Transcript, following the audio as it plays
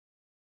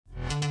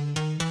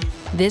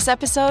This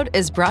episode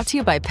is brought to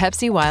you by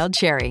Pepsi Wild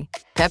Cherry.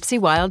 Pepsi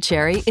Wild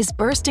Cherry is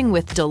bursting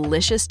with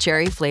delicious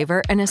cherry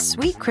flavor and a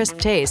sweet, crisp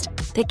taste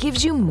that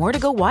gives you more to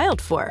go wild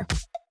for.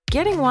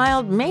 Getting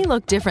wild may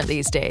look different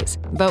these days,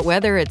 but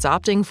whether it's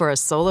opting for a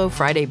solo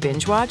Friday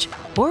binge watch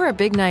or a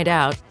big night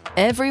out,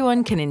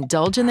 everyone can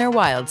indulge in their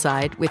wild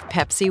side with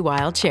Pepsi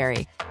Wild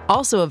Cherry.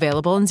 Also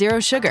available in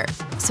Zero Sugar.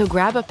 So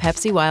grab a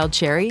Pepsi Wild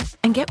Cherry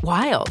and get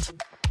wild.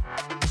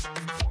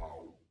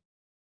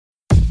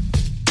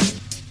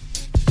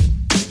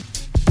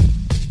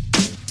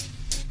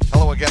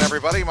 Hello again,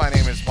 everybody. My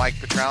name is Mike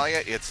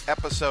Petralia. It's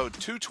episode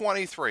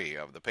 223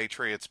 of the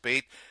Patriots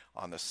Beat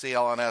on the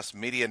CLNS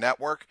Media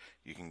Network.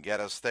 You can get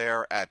us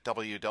there at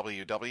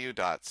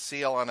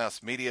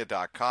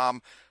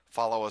www.clnsmedia.com.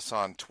 Follow us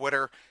on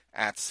Twitter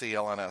at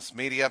CLNS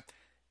Media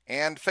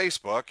and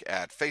Facebook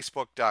at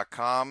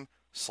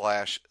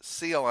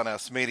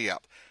facebook.com/CLNS Media.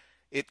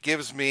 It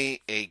gives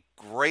me a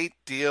great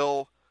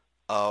deal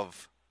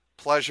of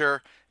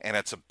pleasure, and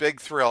it's a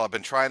big thrill. I've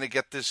been trying to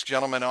get this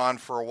gentleman on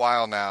for a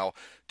while now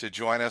to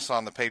join us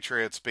on the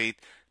Patriots Beat.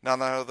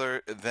 None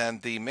other than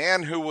the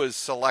man who was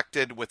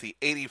selected with the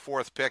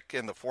 84th pick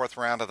in the fourth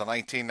round of the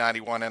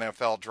 1991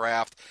 NFL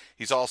Draft.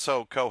 He's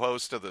also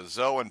co-host of the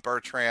Zoe and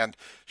Bertrand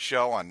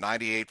Show on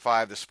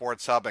 98.5 The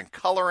Sports Hub and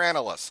color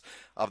analyst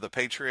of the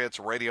Patriots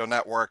Radio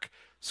Network,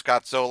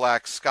 Scott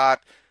Zolak.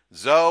 Scott,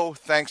 Zoe,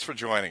 thanks for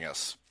joining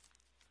us.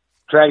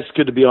 Track, it's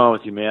good to be on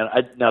with you, man.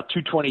 Now,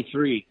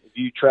 223, have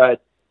you tried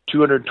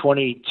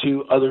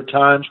 222 other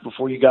times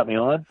before you got me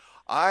on?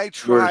 I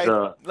tried,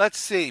 let's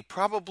see,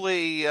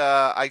 probably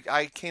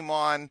I came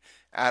on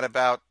at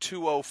about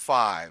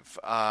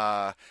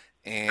 2:05.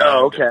 And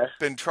okay.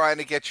 Been trying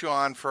to get you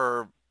on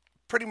for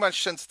pretty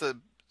much since the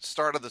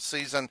start of the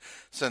season,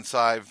 since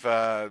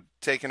I've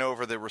taken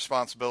over the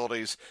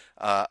responsibilities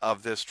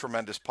of this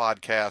tremendous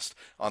podcast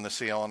on the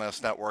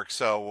CLNS network.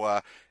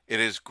 So it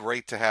is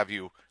great to have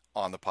you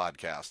on the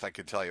podcast. I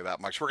can tell you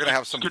that much. We're going to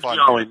have some fun.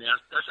 Man. I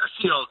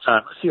see it all the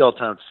time. I see it all the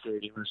time at the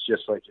stadium. It's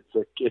just like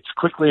it's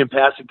quickly in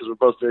passing because we're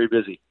both very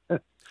busy.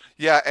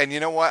 Yeah, and you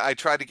know what? I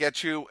tried to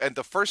get you, and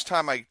the first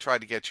time I tried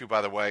to get you,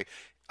 by the way,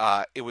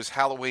 it was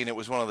Halloween. It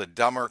was one of the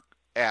dumber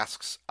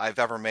asks I've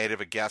ever made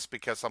of a guest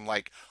because I'm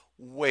like,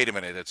 wait a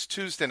minute, it's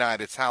Tuesday night,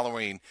 it's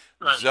Halloween.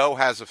 Right. Zoe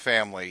has a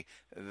family.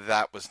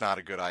 That was not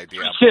a good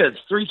idea.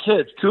 Three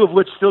kids, two of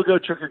which still go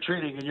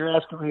trick-or-treating, and you're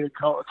asking me to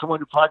come on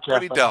your podcast.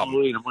 Pretty dumb.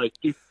 Halloween. I'm like,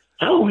 dude,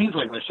 Halloween's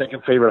like my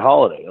second favorite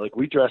holiday. Like,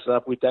 we dress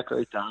up, we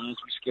decorate the house,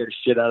 we scare the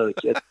shit out of the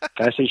kids.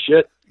 Can I say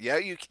shit? Yeah,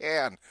 you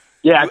can.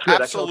 Yeah, you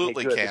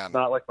absolutely can. It's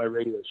not like my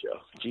radio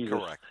show. Jesus.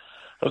 Correct.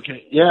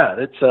 Okay, yeah,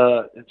 it's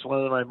one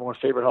of my more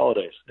favorite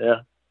holidays.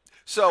 Yeah.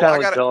 So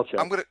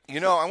I'm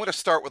gonna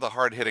start with a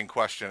hard-hitting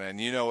question,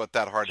 and you know what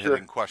that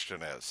hard-hitting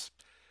question is.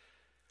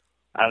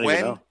 I don't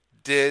even know. When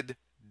did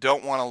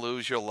 "Don't Want to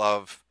Lose Your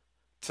Love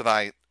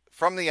Tonight"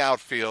 from the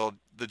outfield,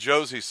 the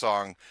Josie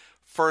song,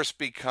 first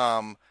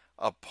become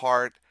a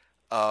part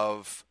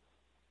of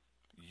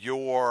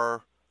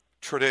your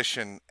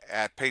tradition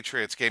at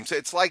Patriots games?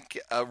 It's like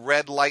a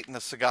red light in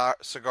the cigar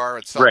at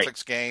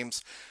Celtics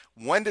games.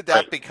 When did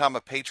that become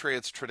a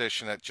Patriots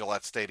tradition at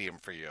Gillette Stadium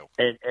for you?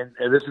 And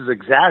this is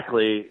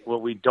exactly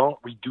what we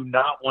do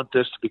not want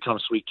this to become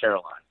Sweet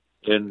Caroline.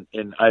 And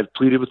I've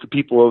pleaded with the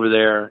people over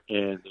there,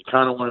 and they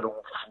kind of wanted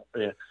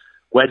to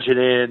wedge it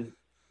in,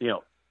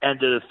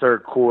 end of the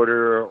third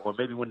quarter, or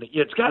maybe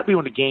it's got to be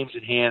when the game's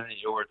in hand,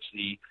 or it's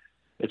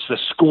the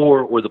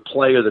score or the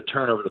play or the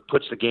turnover that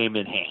puts the game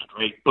in hand,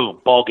 right?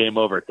 Boom, ball game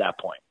over at that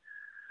point.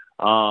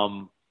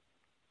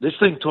 This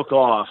thing took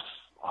off,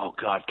 a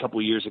couple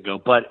of years ago,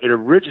 but it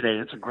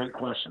originated. It's a great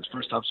question. It's the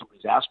first time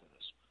somebody's asked me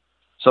this.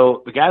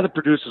 So the guy that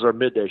produces our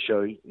midday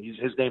show,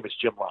 his name is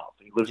Jim Louth.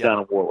 He lives down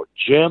in Warwick.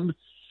 Jim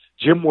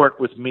worked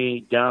with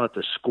me down at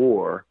the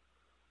Score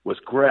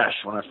with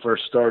Gresh when I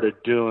first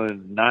started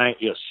doing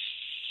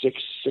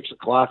 6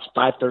 o'clock,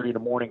 5:30 in the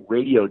morning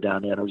radio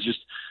down there. And I was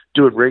just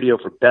doing radio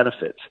for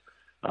benefits.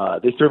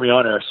 They threw me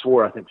on there, I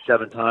swore, I think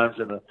 7 times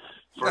in the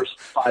first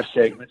 5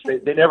 segments.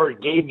 They never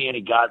gave me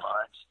any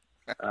guidelines.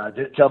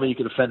 Didn't tell me you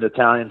could offend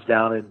Italians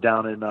down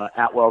in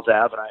Atwell's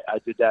Ave, and I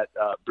did that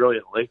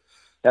brilliantly.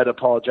 Had to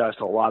apologize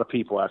to a lot of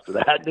people after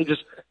that. And they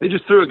just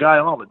threw a guy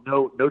on with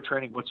no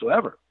training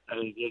whatsoever.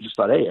 And they just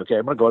thought, hey, okay,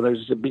 I'm gonna go in there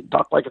and just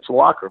talk like it's a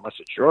locker room. I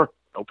said, sure,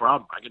 no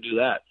problem, I can do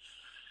that.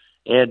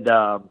 And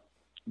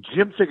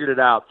Jim figured it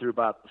out through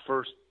about the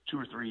first 2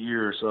 or 3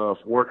 years of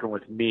working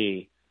with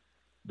me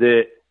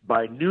that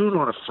by noon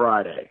on a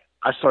Friday,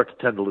 I start to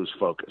tend to lose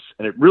focus.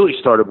 And it really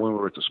started when we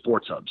were at the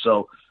Sports Hub.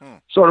 So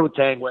started with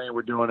Tangway, and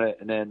we're doing it.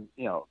 And then,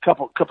 a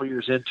couple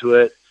years into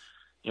it,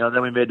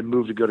 then we made the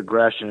move to go to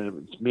Gresh,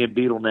 and it's me and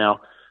Beetle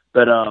now.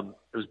 But it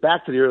was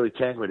back to the early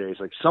Tangway days.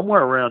 Like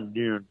somewhere around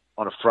noon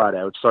on a Friday,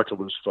 I would start to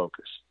lose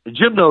focus. And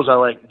Jim knows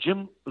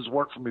Jim has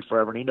worked for me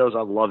forever, and he knows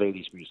I love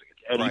 80s music.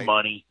 It's Eddie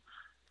Money.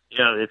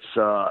 It's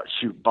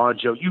Bon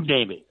Jovi, you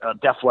name it,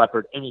 Def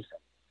Leppard,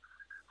 anything.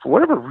 For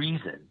whatever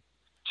reason,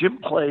 Jim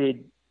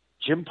played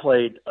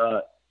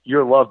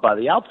You're Loved by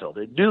the outfield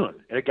at noon,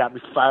 and it got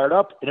me fired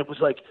up. And it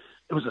was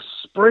a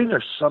spring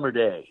or summer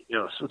day,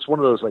 so it's one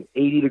of those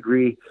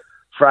 80-degree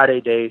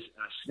Friday days,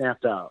 and I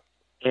snapped out.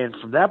 And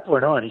from that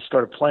point on, he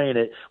started playing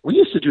it. We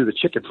used to do the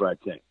chicken fried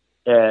thing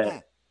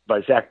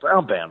by Zach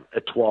Brown Band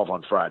at 12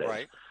 on Fridays.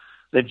 Right.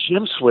 Then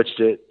Jim switched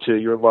it to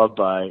You're Loved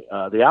by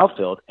the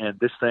outfield, and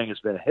this thing has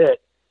been a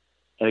hit.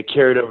 And it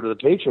carried over to the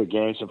Patriot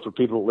games. And for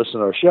people who listen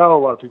to our show,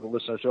 a lot of people who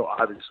listen to our show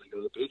obviously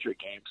go to the Patriot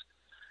games.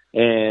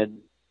 And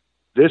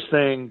this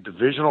thing,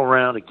 divisional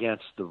round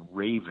against the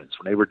Ravens,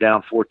 when they were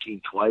down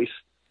 14 twice.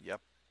 Yep.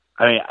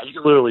 I mean, you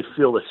could literally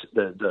feel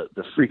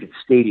the freaking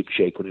stadium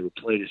shake when they would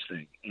play this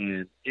thing.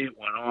 And it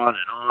went on.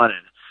 And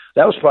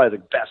that was probably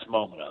the best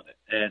moment of it.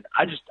 And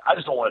I just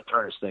don't want to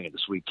turn this thing into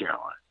Sweet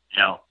Caroline,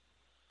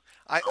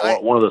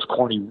 one of those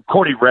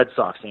corny Red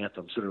Sox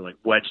anthems that are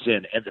wedged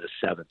in, end of the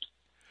seventh.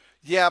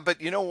 Yeah, but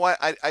you know what?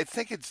 I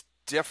think it's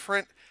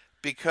different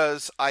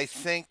because I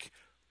think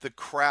the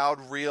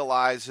crowd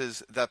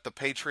realizes that the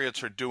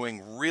Patriots are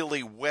doing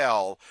really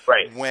well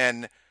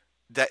when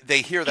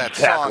they hear that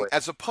song,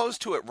 as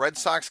opposed to at Red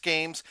Sox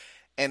games,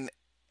 and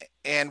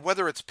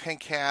whether it's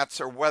Pink Hats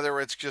or whether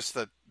it's just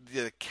the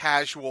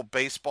casual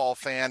baseball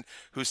fan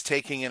who's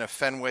taking in a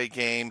Fenway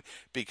game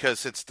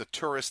because it's the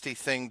touristy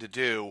thing to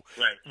do.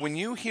 Right. When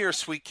you hear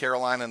Sweet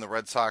Caroline and the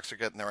Red Sox are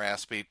getting their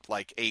ass beat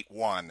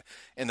 8-1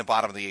 in the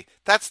bottom of the eighth,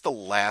 that's the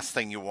last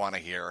thing you want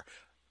to hear,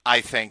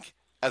 I think,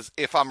 as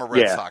if I'm a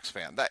Red Sox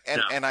fan. I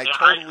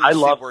totally see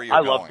where you're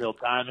going. I love Neil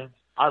Diamond.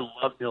 I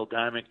love Neil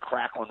Diamond,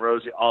 Cracklin'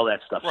 Rosie, all that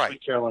stuff. Right.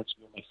 Sweet Caroline's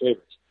one of my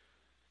favorites.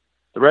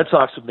 The Red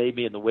Sox have made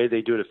me, and the way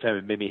they do it at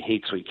Fenway, made me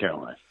hate Sweet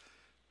Caroline.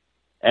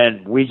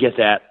 And we get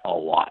that a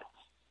lot.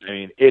 I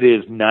mean, it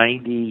is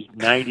 90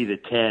 to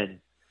 10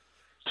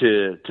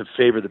 to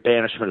favor the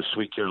banishment of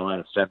Sweet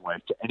Carolina Fenway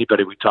to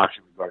anybody we talk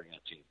to regarding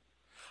that team.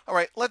 All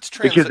right, let's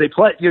transit. Because they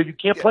play, you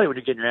can't play when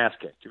you're getting your ass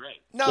kicked. You're right.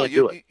 No,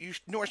 you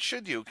nor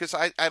should you, because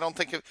I don't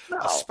think,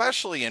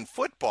 especially in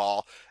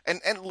football,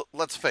 and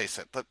let's face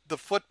it, the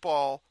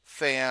football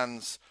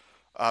fans'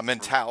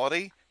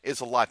 mentality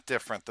is a lot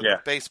different than the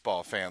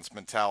baseball fans'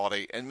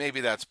 mentality, and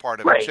maybe that's part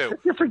of it too.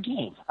 It's a different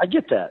game. I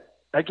get that.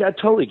 I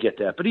totally get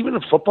that. But even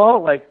in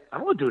football, I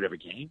don't want to do it every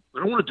game. I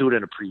don't want to do it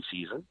in a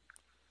preseason.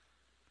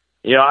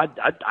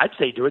 I'd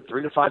say do it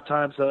 3 to 5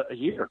 times a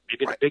year.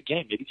 Maybe in a big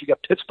game. Maybe if you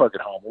got Pittsburgh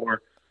at home,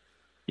 or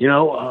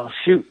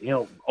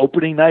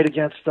opening night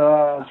against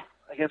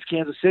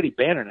Kansas City,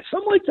 banner night,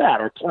 something like that.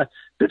 Or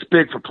it's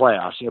big for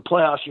playoffs.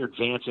 Playoffs, you're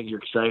advancing, you're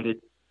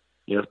excited.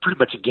 Pretty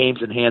much a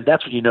game's in hand.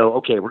 That's when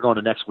okay, we're going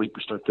to next week.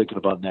 We start thinking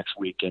about next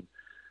week, and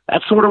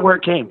that's sort of where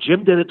it came.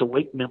 Jim did it to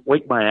wake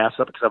my ass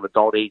up because I have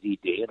adult ADD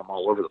and I'm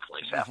all over the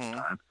place half the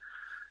time.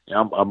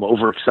 I'm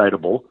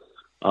overexcitable.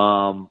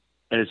 And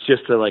it's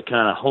just to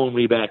kind of hone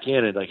me back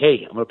in and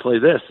hey, I'm going to play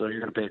this, so you're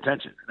going to pay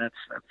attention. And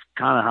that's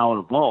kind of how it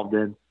evolved.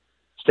 And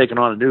it's taken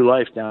on a new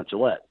life down at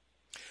Gillette.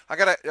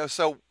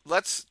 So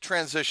let's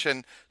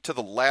transition to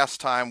the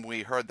last time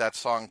we heard that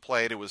song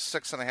played. It was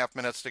 6.5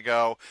 minutes to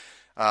go.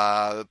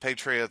 The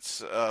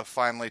Patriots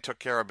finally took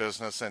care of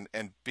business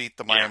and beat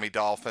the Miami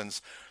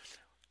Dolphins.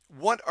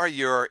 What are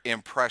your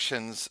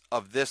impressions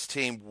of this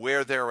team,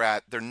 where they're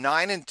at? They're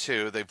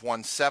 9-2. They've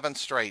won 7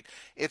 straight.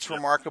 It's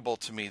remarkable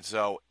to me,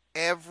 Zoe,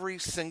 every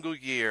single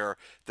year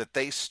that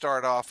they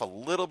start off a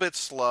little bit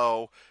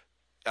slow,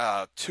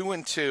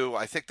 2-2.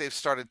 I think they've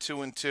started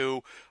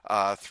 2-2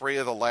 3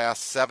 of the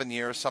last 7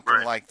 years,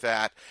 something like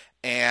that.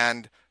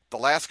 And the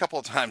last couple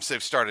of times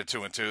they've started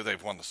 2-2,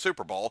 they've won the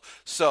Super Bowl.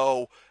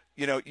 So,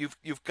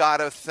 you've got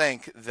to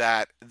think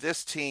that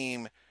this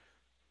team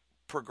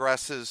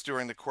progresses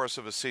during the course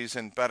of a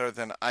season better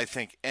than I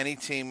think any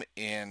team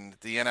in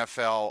the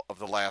NFL of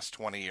the last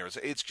 20 years.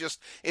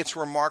 It's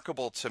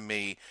remarkable to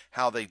me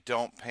how they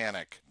don't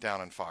panic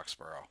down in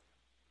Foxborough.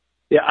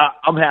 Yeah,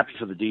 I'm happy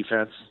for the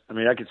defense. I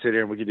mean, I could sit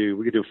here and we could do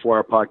a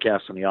 4-hour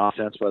podcast on the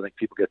offense, but I think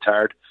people get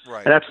tired.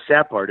 Right. And that's the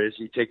sad part is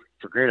you take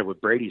for granted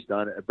what Brady's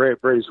done.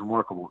 Brady's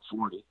remarkable at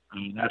 40. I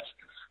mean,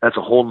 that's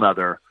a whole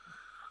nother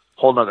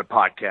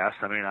podcast.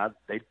 I mean,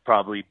 they'd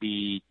probably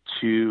be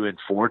 2-4,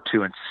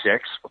 2-6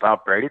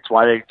 without Brady. It's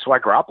why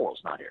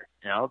Garoppolo's not here.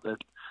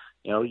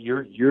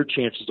 Your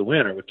chances to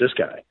win are with this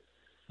guy.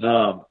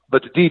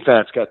 But the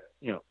defense got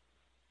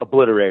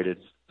obliterated.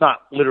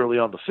 Not literally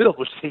on the field,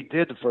 which they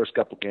did the first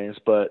couple games,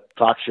 but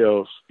talk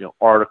shows,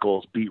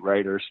 articles, beat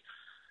writers,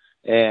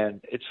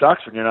 and it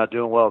sucks when you're not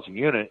doing well as a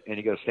unit and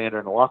you got to stand there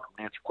in the locker room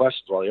and answer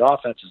questions while the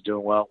offense is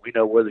doing well. We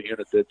know we're the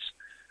unit that's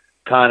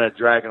kind of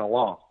dragging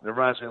along. It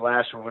reminds me of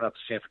last year when we went up to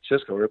San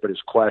Francisco. Everybody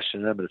was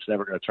questioning them, but it's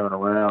never going to turn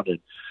around. And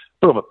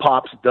boom, it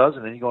pops, it does,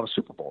 and then you go on a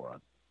Super Bowl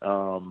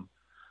run.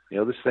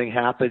 This thing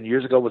happened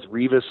years ago with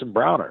Revis and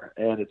Browner.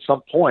 And at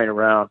some point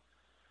around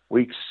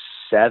weeks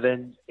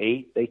 7,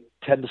 8, they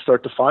tend to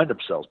start to find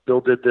themselves.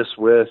 Bill did this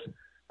with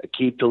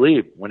Aqib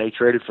Talib when they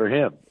traded for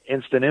him.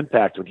 Instant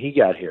impact when he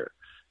got here.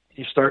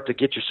 You start to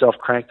get yourself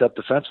cranked up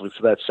defensively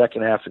for that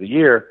second half of the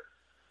year.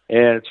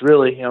 And it's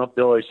really,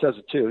 Bill always says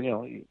it too,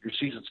 your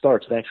season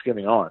starts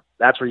Thanksgiving on.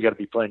 That's where you got to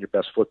be playing your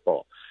best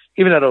football.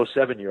 Even that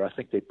 2007 year, I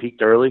think they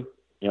peaked early.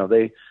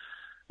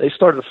 They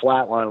started to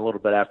flatline a little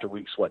bit after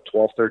weeks,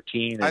 12,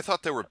 13. I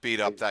thought they were beat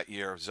up that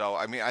year, Zoe.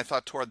 I mean, I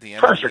thought toward the end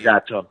of the pressure year.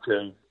 got to them,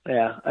 too.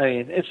 Yeah, I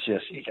mean, it's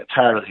just, you get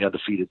tired of the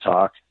undefeated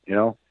talk,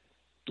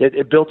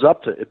 It builds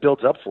up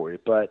for you,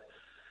 but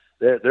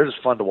they're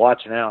just fun to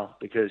watch now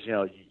because,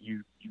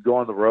 you go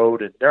on the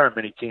road, and there aren't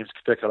many teams that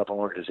can pick up an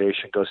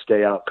organization, go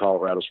stay out in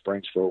Colorado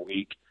Springs for a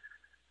week,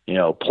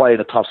 play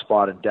in a tough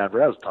spot in Denver.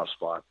 That was a tough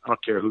spot. I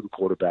don't care who the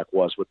quarterback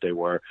was, what they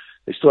were.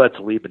 They still had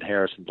Talib and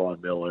Harris and Von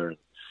Miller, and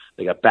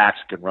they got backs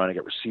that can run. They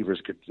got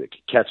receivers that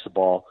can catch the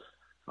ball.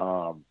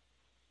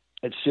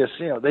 It's just,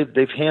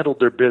 they've handled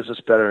their business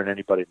better than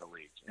anybody in the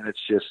league. And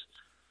it's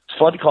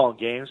fun calling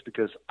games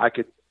because I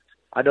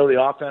know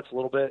the offense a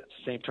little bit, it's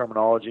the same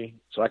terminology,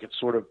 so I can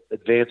sort of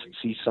advance and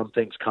see some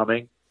things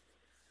coming,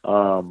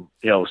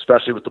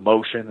 especially with the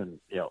motion. And,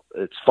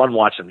 it's fun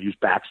watching them use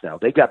backs now.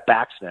 They've got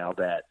backs now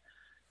that,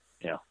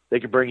 they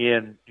can bring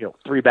in,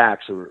 3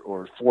 backs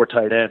or 4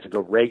 tight ends and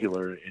go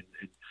regular and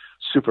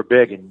super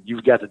big, and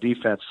you've got the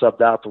defense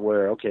subbed out to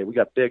where, okay, we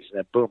got bigs, and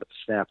then boom, at the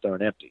snap, they're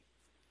an empty.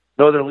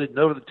 No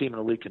other team in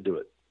the league can do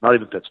it, not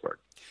even Pittsburgh.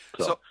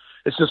 So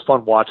it's just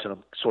fun watching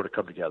them sort of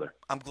come together.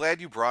 I'm glad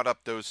you brought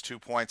up those 2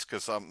 points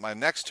because my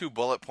next 2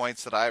 bullet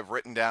points that I have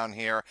written down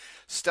here,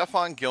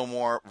 Stephon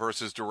Gilmore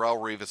versus Darrelle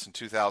Revis in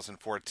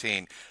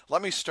 2014.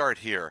 Let me start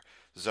here.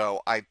 Zoe,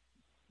 I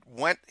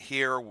went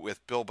here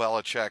with Bill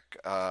Belichick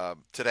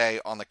today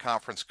on the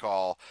conference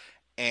call,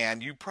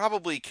 and you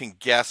probably can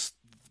guess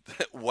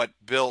what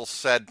Bill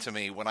said to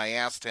me when I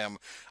asked him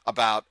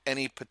about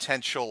any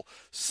potential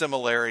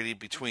similarity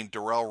between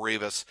Darrelle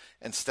Revis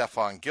and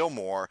Stephon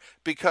Gilmore,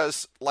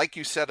 because like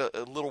you said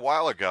a little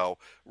while ago,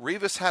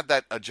 Revis had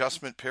that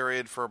adjustment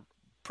period for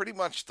pretty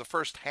much the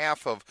first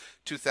half of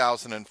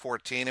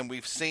 2014, and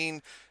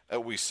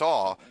we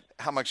saw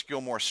how much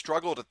Gilmore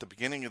struggled at the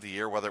beginning of the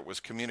year, whether it was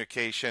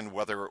communication,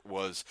 whether it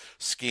was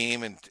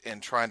scheme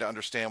and trying to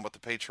understand what the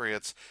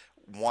Patriots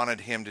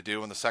wanted him to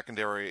do and the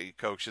secondary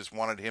coaches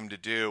wanted him to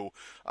do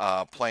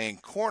playing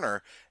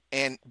corner.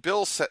 And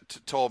Bill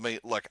told me,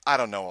 look, I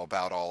don't know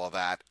about all of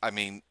that. I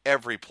mean,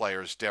 every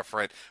player's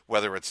different,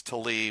 whether it's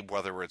Talib,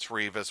 whether it's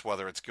Revis,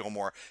 whether it's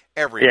Gilmore,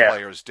 every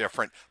player's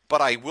different.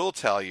 But I will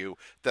tell you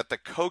that the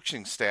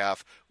coaching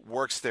staff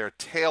works their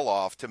tail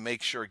off to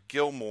make sure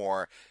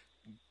Gilmore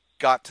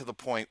got to the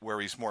point where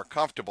he's more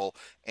comfortable.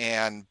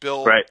 And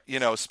Bill,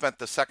 spent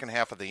the second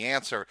half of the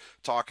answer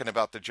talking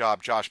about the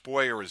job Josh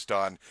Boyer has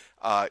done,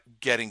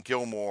 getting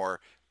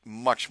Gilmore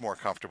much more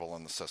comfortable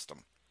in the system.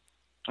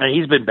 And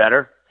he's been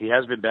better. He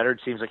has been better. It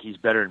seems like he's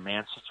better in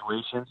man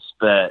situations.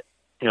 But,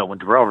 when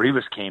Darrelle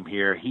Revis came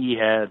here, he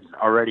had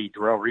already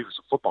Darrelle Revis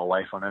a Football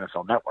Life on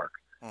NFL Network.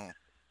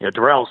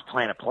 Darrelle was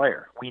playing a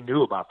player. We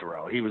knew about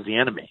Darrelle. He was the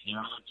enemy.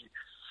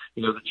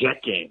 The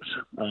Jet games.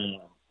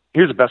 He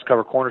was the best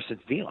cover corner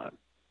since Dion.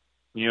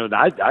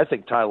 I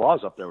think Ty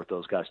Law's up there with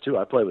those guys too.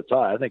 I play with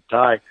Ty. I think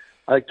Ty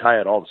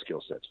had all the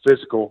skill sets,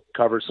 physical,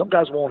 cover. Some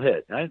guys won't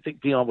hit. I didn't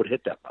think Dion would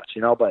hit that much,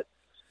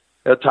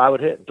 but Ty would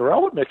hit.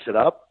 Darrelle would mix it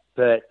up,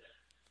 but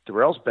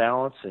Darrelle's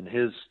balance and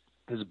his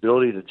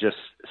ability to just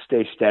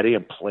stay steady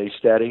and play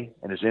steady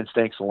and his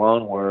instincts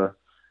alone were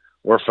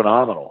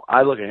phenomenal.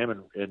 I look at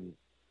him and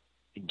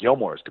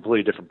Gilmore as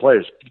completely different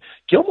players.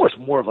 Gilmore's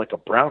more of like a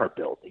Browner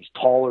build. He's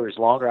taller, he's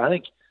longer. I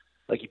think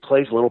he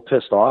plays a little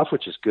pissed off,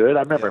 which is good.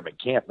 I remember him in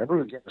camp. Remember we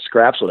were getting the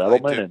scraps with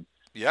Edelman, and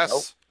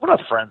yes, we're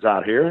not friends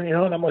out here,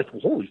 and I'm like,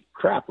 holy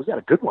crap, we got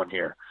a good one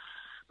here.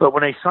 But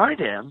when they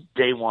signed him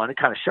day one, it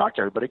kind of shocked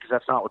everybody because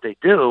that's not what they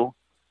do.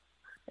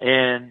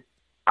 And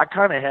I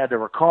kind of had to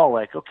recall,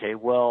 like, okay,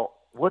 well,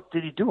 what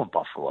did he do in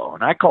Buffalo?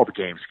 And I called the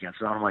games against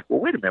him. I'm like,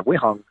 well, wait a minute, we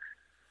hung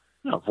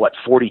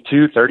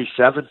 42,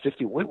 37,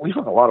 50. We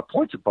hung a lot of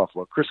points in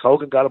Buffalo. Chris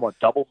Hogan got him on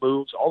double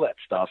moves, all that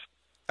stuff.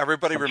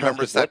 Everybody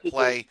remembers that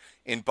play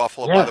in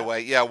Buffalo, by the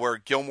way. Yeah, where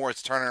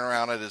Gilmore's turning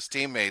around at his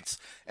teammates.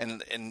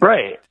 And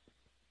right.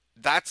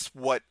 That's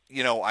what,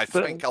 I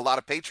think a lot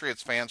of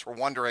Patriots fans were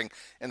wondering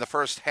in the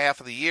first half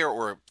of the year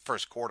or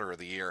first quarter of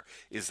the year,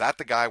 is that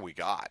the guy we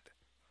got?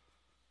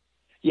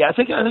 Yeah, I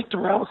think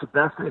Darrelle is the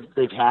best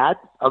they've had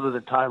other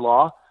than Ty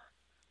Law,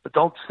 but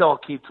don't sell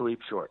Aqib Talib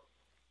short.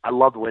 I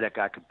love the way that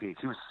guy competes.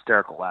 He was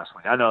hysterical last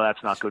week. I know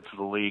that's not good for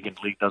the league, and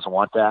the league doesn't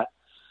want that.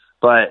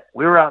 But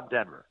we were out in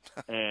Denver,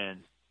 and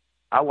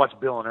I watch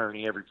Bill and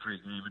Ernie every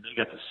pregame, and they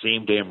got the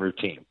same damn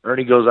routine.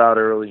 Ernie goes out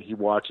early. He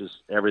watches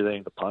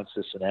everything, the punts,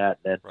 this and that.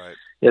 And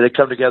then they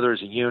come together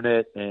as a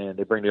unit, and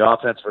they bring the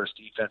offense versus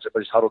defense.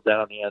 Everybody's huddled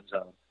down in the end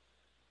zone.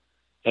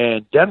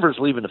 And Denver's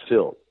leaving the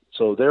field.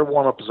 So their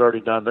warm-up is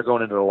already done. They're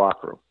going into the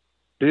locker room.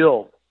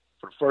 Bill,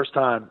 for the first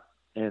time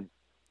in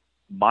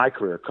my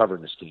career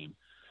covering this team,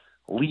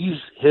 leaves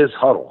his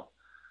huddle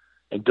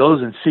and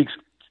goes and seeks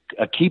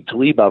Aqib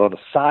Talib out on the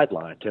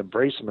sideline to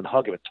embrace him and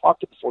hug him and talk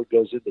to him before he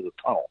goes into the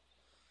tunnel.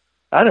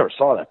 I never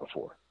saw that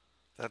before.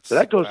 So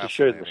that goes to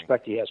show you the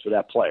respect he has for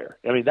that player.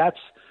 I mean, that's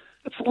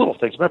little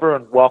things. Remember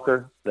when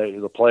Welker,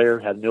 the player,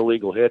 had an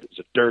illegal hit? It was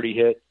a dirty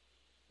hit.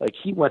 Like,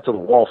 he went to the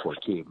wall for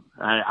Aqib.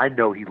 I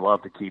know he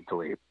loved Aqib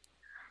Talib.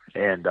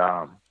 And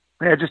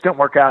it just didn't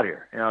work out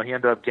here. He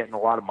ended up getting a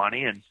lot of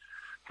money, and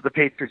what the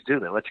Patriots do,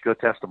 they let you go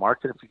test the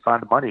market. If you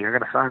find the money, you're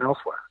going to sign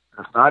elsewhere.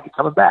 If not, you're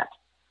coming back.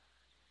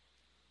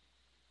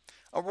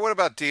 What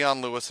about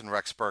Dion Lewis and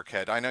Rex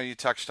Burkhead? I know you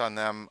touched on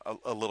them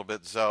a little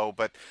bit, Zoe,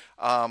 but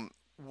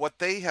what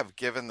they have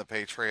given the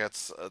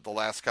Patriots the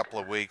last couple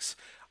of weeks,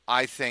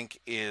 I think,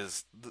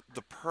 is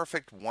the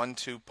perfect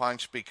 1-2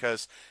 punch,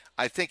 because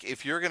I think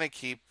if you're going to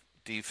keep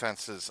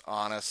defenses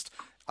honest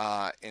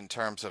in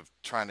terms of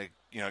trying to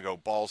go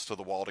balls to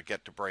the wall to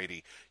get to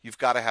Brady, you've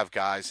got to have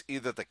guys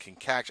either that can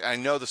catch. I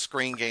know the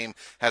screen game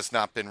has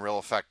not been real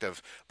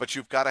effective, but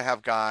you've got to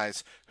have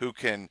guys who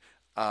can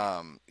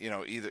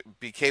either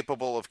be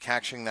capable of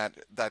catching that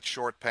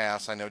short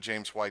pass. I know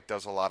James White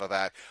does a lot of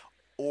that.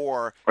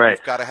 Or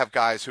You've got to have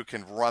guys who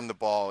can run the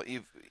ball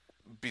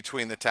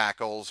between the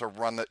tackles or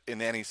run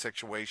in any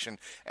situation.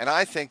 And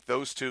I think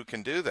those two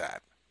can do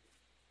that.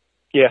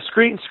 Yeah,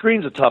 screen's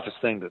the toughest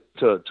thing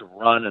to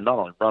run, and not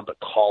only run but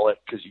call it,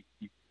 because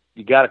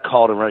you got to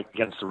call it right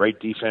against the right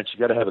defense. You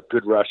got to have a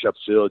good rush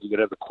upfield. You got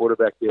to have the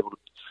quarterback be able to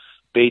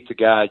bait the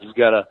guy. You've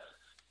got to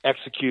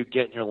execute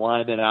getting your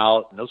linemen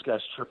out, and those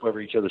guys trip over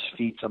each other's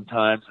feet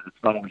sometimes, and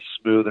it's not always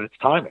smooth, and it's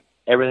timing.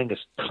 Everything is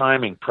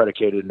timing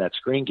predicated in that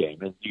screen game,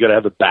 and you got to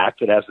have a back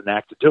that has the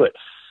knack to do it.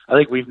 I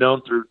think we've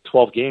known through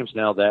 12 games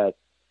now that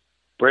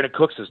Brandon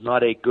Cooks is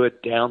not a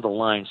good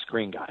down-the-line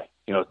screen guy.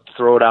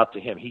 Throw it out to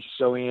him. He's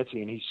so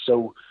antsy and he's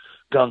so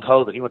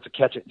gung-ho that he wants to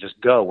catch it and just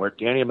go, where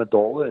Danny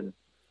Amendola and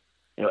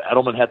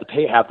Edelman have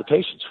the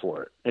patience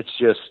for it. It's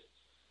just,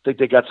 I think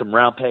they got some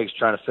round pegs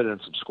trying to fit in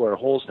some square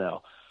holes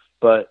now.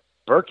 But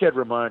Burkhead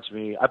reminds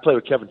me, I played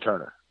with Kevin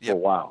Turner for a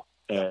while,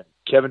 and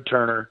Kevin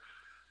Turner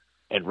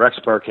and Rex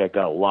Burkhead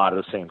got a lot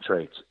of the same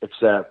traits,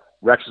 except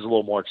Rex is a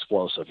little more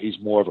explosive. He's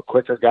more of a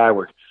quicker guy,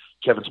 where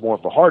Kevin's more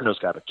of a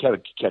hard-nosed guy, but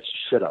Kevin can catch the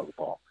shit out of the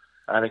ball.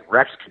 And I think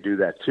Rex can do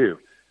that too.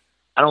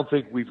 I don't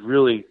think we've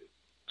really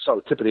saw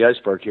the tip of the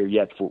iceberg here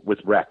yet with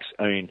Rex.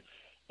 I mean,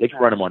 they can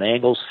run him on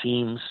angles,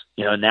 seams.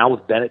 Now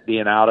with Bennett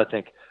being out, I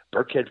think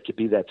Burkhead could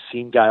be that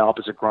seam guy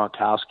opposite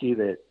Gronkowski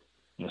that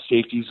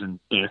safeties and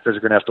defenders are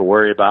going to have to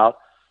worry about.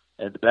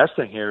 And the best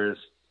thing here is,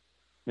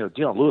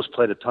 Dion Lewis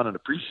played a ton in the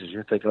preseason.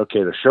 You're thinking,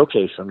 okay, they're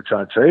showcasing him and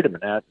trying to trade him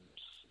and that.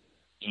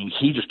 And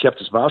he just kept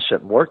his mouth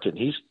shut and worked, and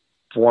he's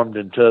formed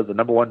into the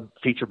number one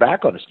feature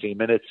back on his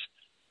team, and it's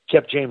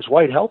kept James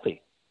White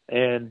healthy.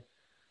 And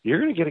you're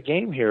going to get a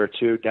game here or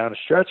two down a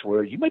stretch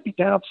where you might be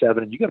down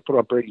 7 and you got to put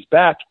on Brady's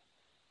back.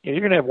 You're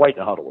going to have White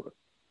in a huddle with him,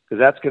 because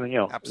that's going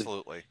to,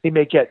 absolutely.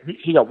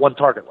 He got one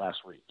target last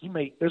week.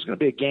 There's going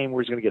to be a game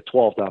where he's going to get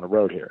 12 down the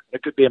road here.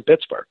 It could be in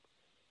Pittsburgh.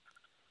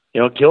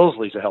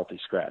 Gillisley's a healthy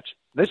scratch.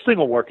 This thing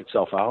will work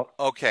itself out.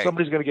 Okay.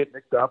 Somebody's going to get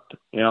nicked up.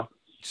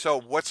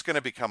 So what's going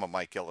to become of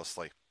Mike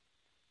Gillislee?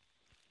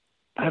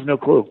 I have no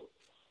clue.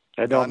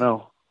 I don't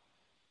know.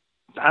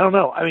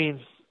 I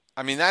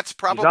mean, that's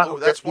probably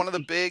that's one of the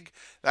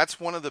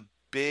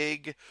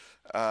big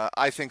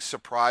I think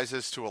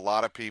surprises to a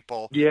lot of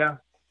people. Yeah,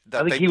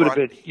 I think he would have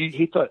been.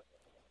 He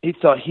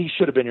thought he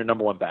should have been your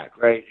number one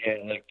back, right?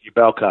 And your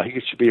bell cow,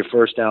 he should be your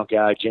first down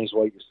guy. James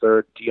White your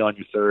third, Dion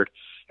your third,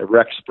 and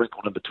Rex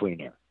sprinkled in between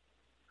there.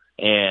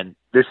 And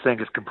this thing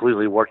has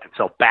completely worked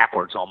itself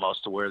backwards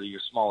almost, to where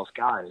your smallest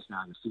guy is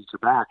now your feature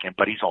back,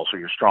 but he's also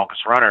your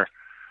strongest runner.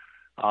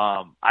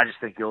 I just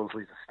think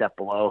Gillisley's a step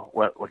below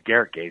what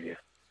Garrett gave you.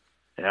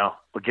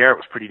 Garrett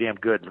was pretty damn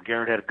good.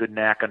 Garrett had a good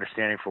knack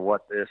understanding for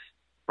what this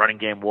running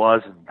game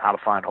was and how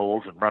to find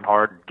holes and run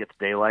hard and get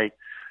the daylight.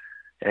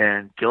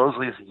 And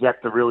Gillisley is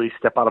yet to really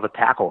step out of a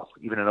tackle,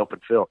 even in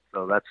open field.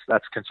 So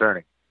that's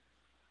concerning.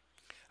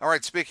 All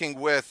right, speaking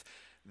with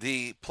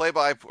the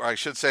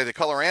the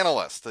color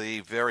analyst, the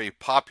very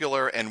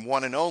popular and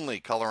one and only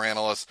color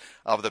analyst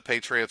of the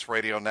Patriots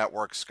Radio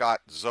Network,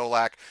 Scott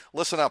Zolak.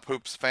 Listen up,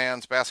 Hoops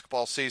fans.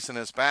 Basketball season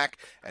is back,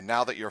 and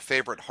now that your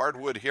favorite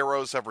hardwood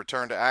heroes have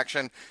returned to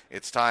action,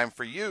 it's time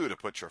for you to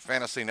put your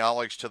fantasy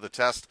knowledge to the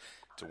test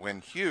to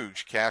win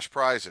huge cash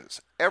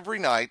prizes. Every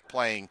night,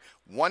 playing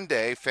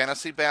one-day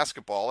fantasy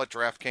basketball at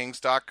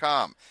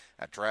DraftKings.com.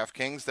 At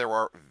DraftKings, there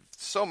are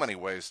so many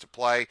ways to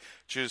play.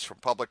 Choose from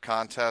public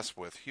contests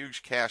with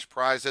huge cash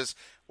prizes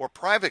or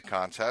private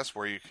contests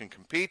where you can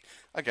compete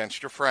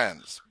against your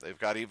friends. They've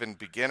got even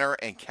beginner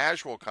and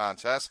casual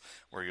contests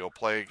where you'll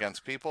play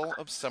against people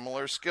of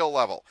similar skill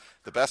level.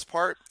 The best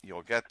part,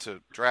 you'll get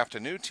to draft a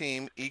new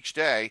team each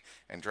day,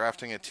 and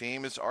drafting a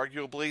team is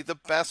arguably the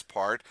best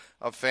part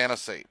of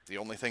fantasy. The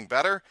only thing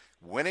better,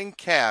 winning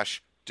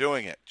cash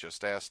doing it.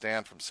 Just ask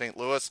Dan from St.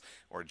 Louis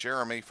or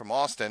Jeremy from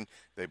Austin.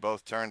 They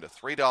both turned a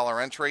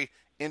 $3 entry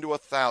into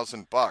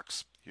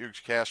 $1,000.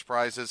 Huge cash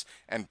prizes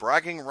and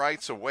bragging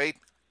rights await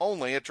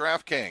only at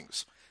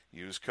DraftKings.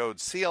 Use code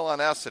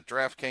CLNS at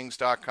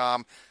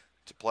DraftKings.com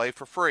to play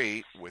for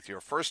free with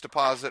your first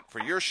deposit for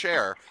your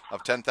share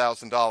of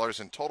 $10,000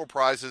 in total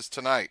prizes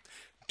tonight.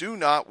 Do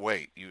not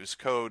wait. Use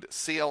code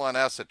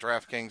CLNS at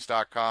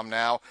DraftKings.com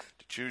now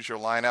to choose your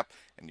lineup,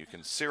 and you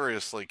can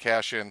seriously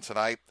cash in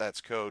tonight. That's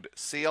code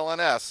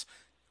CLNS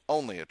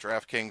only at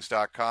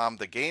DraftKings.com.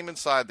 The game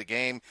inside the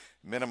game,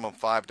 minimum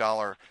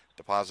 $5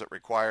 Deposit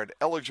required.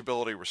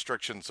 Eligibility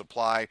restrictions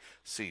apply.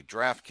 See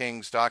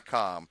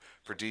DraftKings.com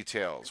for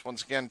details.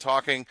 Once again,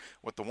 talking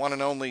with the one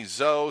and only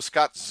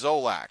Scott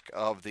Zolak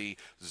of the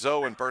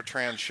Zoe and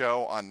Bertrand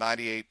Show on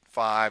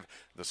 98.5,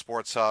 the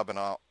Sports Hub, and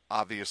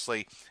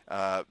obviously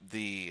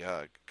the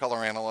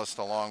color analyst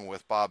along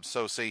with Bob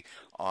Socci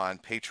on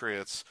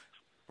Patriots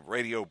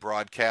radio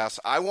broadcast.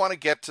 I want to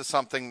get to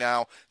something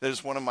now that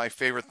is one of my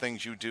favorite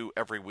things you do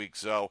every week,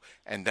 Zoe,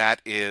 and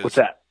that is... What's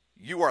that?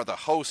 You are the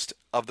host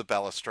of the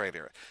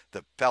Bellastrator,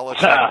 the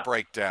Belichick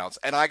Breakdowns.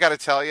 And I got to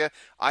tell you,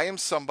 I am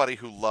somebody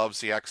who loves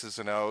the X's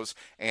and O's,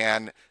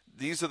 and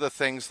these are the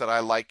things that I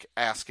like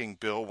asking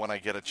Bill when I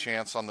get a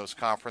chance on those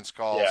conference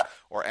calls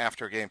or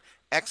after a game.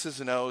 X's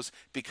and O's,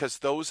 because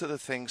those are the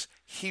things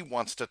he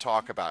wants to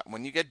talk about.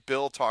 When you get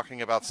Bill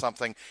talking about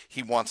something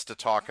he wants to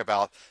talk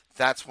about,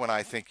 that's when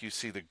I think you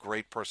see the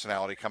great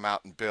personality come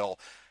out in Bill.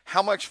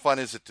 How much fun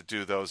is it to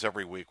do those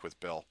every week with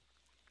Bill?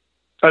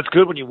 It's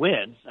good when you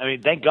win. I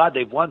mean, thank God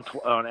they've won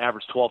on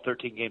average 12,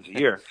 13 games a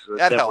year. So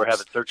that helps. We're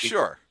having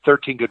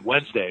 13 good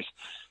Wednesdays.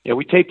 You know,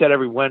 we tape that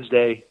every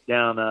Wednesday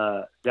down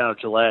at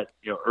Gillette,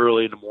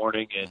 early in the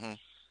morning. And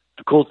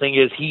the cool thing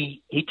is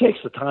he takes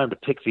the time to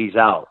pick these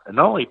out. And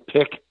not only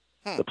pick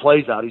the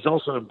plays out, he's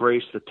also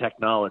embraced the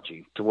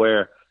technology to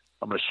where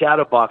I'm going to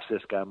shadow box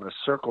this guy, I'm going to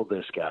circle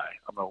this guy,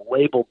 I'm going to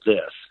label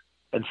this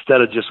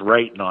instead of just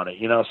writing on it.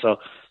 So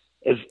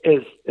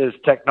as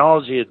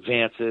technology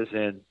advances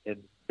and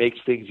makes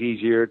things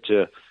easier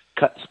to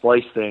cut and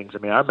splice things. I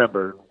mean, I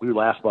remember we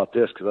laughed about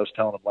this because I was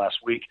telling him last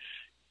week,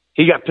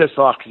 he got pissed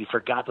off because he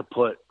forgot to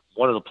put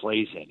one of the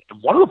plays in.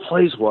 And one of the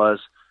plays was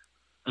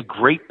the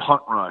great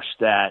punt rush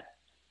that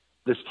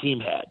this team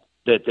had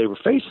that they were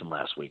facing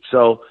last week.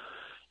 So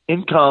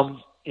they're coming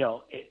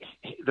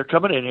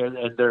in here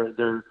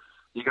and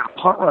you got a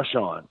punt rush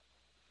on,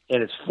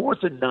 and it's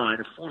 4th and 9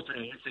 or 4th and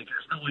 8. You think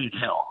there's no way in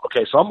hell.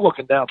 Okay, so I'm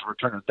looking down to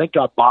return, and thank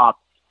God Bob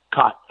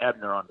caught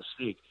Ebner on the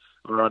sneak.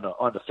 Or on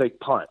the fake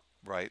punt.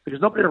 Right.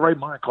 Because nobody in their right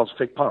mind calls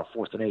fake punt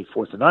on 4th and 8,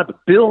 4th and 9.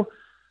 But Bill,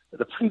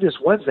 the previous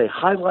Wednesday,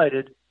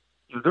 highlighted,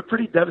 they're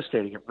pretty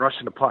devastating at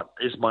rushing the punt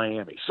is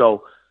Miami.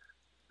 So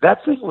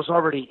that thing was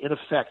already in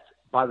effect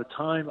by the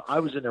time I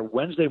was in there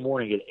Wednesday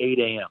morning at 8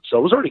 a.m. So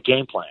it was already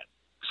game plan.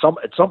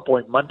 At some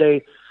point,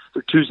 Monday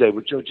or Tuesday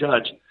with Joe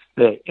Judge,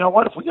 that, you know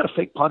what, if we got a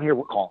fake punt here,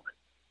 we're calling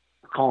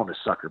it. We're calling this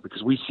sucker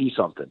because we see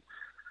something.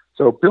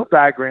 So Bill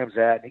diagrams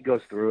that, and he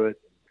goes through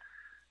it.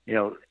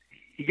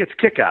 He gets a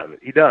kick out of it.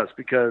 He does,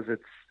 because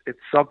it's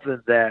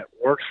something that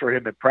works for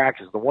him in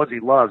practice. The ones he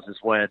loves is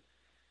when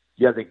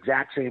you have the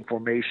exact same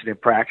formation in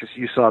practice.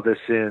 You saw this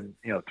in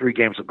 3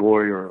 Games of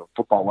Glory or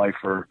Football Life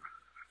or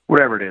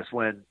whatever it is,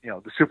 when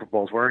the Super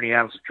Bowls where Ernie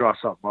Adams would draw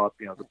something up,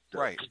 the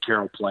Pete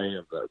Carroll play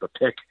of the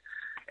pick,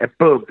 and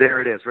boom,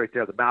 there it is right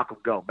there. The Malcolm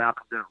go.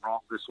 Malcolm did it wrong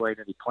this way, and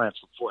then he plants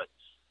the foot.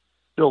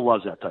 Bill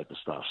loves that type of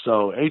stuff.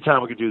 So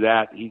anytime we can do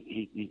that,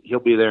 he'll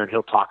be there and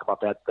he'll talk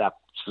about that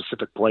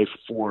specific play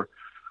for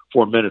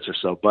 4 minutes or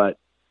so. But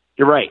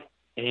you're right.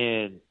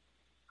 And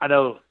I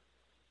know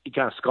he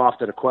kind of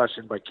scoffed at a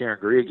question by Karen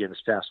Gregan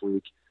this past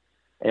week.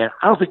 And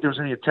I don't think there was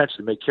any intention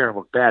to make Karen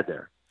look bad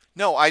there.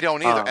 No, I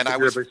don't either. And I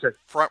was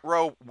front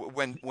row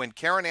when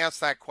Karen asked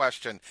that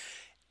question.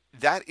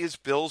 That is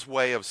Bill's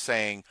way of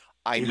saying,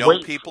 I know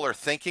people are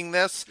thinking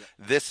this.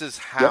 This is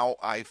how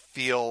I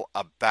feel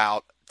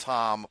about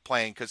Tom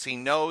playing, because he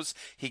knows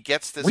he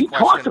gets this question. We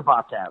talked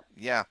about that.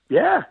 Yeah.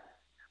 Yeah.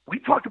 We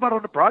talked about it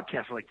on the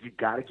broadcast, like, you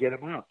got to get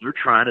him out. They're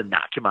trying to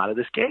knock him out of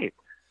this game.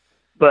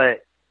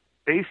 But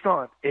based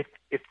on if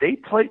they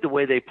played the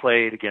way they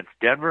played against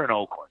Denver and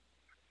Oakland,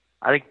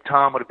 I think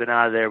Tom would have been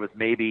out of there with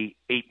maybe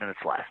 8 minutes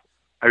left.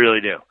 I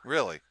really do.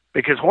 Really?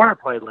 Because Horner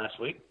played last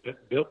week.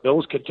 Bill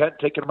was content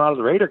taking him out of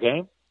the Raider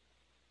game.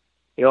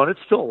 And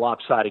it's still a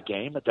lopsided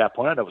game at that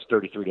point. I know it was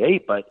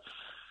 33-8, but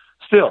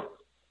still,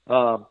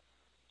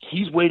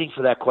 he's waiting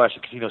for that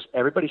question because he knows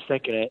everybody's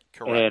thinking it.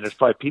 Correct. And there's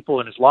probably people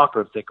in his locker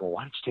room thinking, well,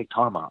 why did you take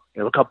Tom out?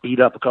 Look how beat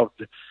up.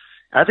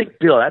 I think,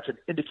 Bill, that's an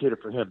indicator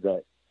for him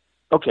that,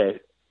 okay,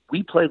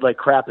 we played like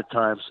crap at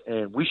times,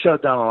 and we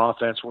shut down on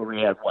offense where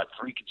we had,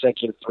 3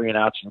 consecutive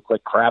 3-and-outs and looked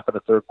like crap in the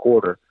third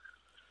quarter.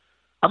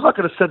 I'm not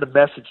going to send a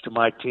message to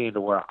my team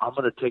to where I'm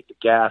going to take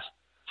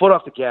foot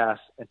off the gas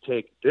and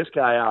take this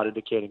guy out,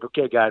 indicating,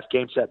 okay, guys,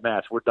 game, set,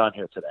 match. We're done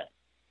here today.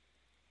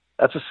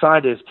 That's a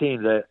sign to his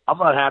team that I'm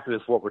not happy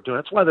with what we're doing.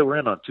 That's why they were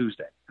in on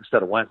Tuesday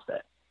instead of Wednesday.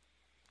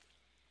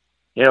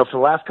 For the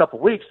last couple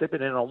of weeks, they've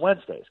been in on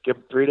Wednesdays. Give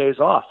them 3 days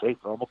off. Hey,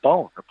 throw them a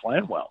bone. They're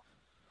playing well.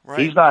 Right.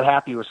 He's not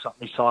happy with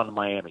something he saw in the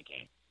Miami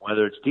game,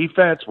 whether it's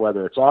defense,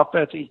 whether it's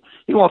offense. He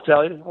won't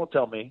tell you. He won't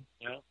tell me.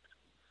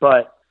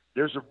 But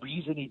there's a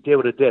reason he did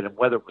what he did, and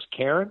whether it was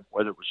Karen,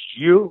 whether it was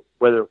you,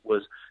 whether it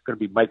was going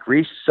to be Mike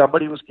Reese,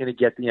 somebody was going to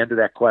get the end of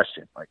that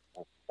question. Like,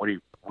 well, what are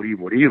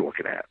you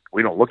looking at?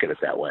 We don't look at it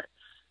that way.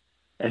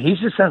 And he's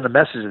just sending a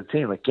message to the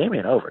team like, game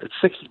ain't over. It's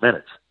 60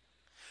 minutes.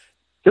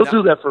 He does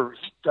that for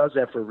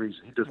a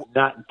reason. He does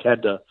not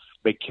intend to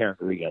make Karen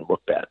Guregian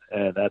look bad,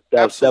 and that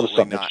was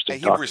something not. interesting.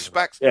 And he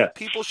respects. Yeah.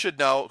 People should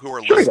know who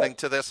are listening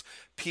to this.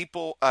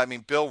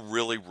 Bill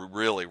really,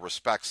 really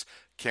respects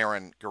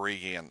Karen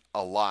Guregian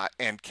a lot,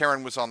 and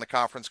Karen was on the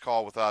conference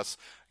call with us,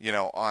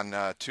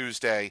 on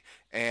Tuesday,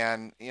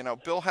 and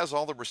Bill has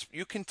all the.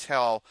 You can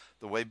tell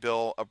the way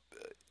Bill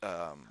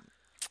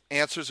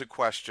answers a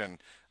question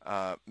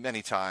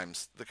many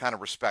times, the kind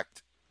of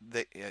respect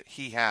that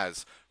he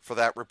has for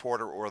that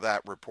reporter or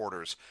that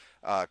reporter's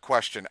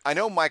question. I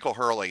know Michael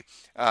Hurley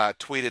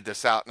tweeted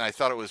this out, and I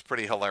thought it was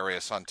pretty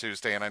hilarious on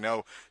Tuesday. And I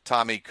know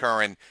Tommy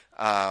Curran,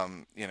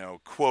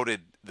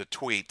 quoted the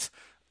tweet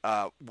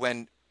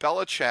when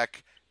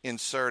Belichick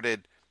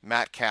inserted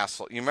Matt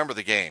Castle. You remember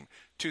the game,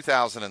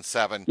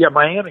 2007? Yeah,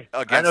 Miami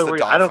against the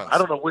Dolphins. I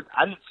don't know what.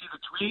 I didn't see the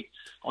tweet.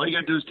 All you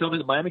got to do is tell me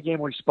the Miami game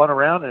where he spun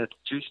around and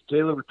Jason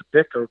Taylor with the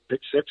pick or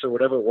pick six or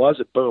whatever it was,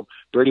 and boom,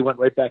 Brady went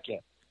right back in.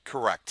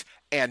 Correct.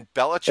 And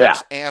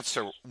Belichick's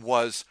answer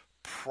was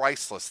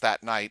priceless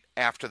that night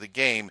after the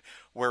game,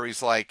 where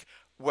he's like,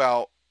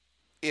 well,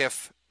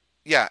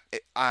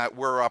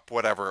 we're up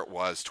whatever it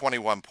was,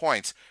 21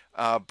 points,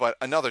 but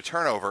another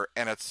turnover,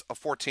 and it's a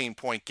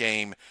 14-point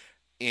game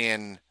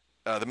in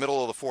the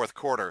middle of the fourth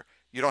quarter.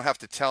 You don't have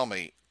to tell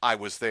me I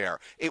was there.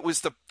 It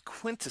was the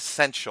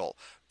quintessential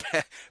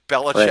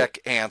Belichick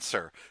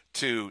answer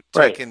to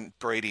taking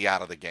Brady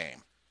out of the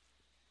game.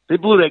 They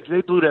blew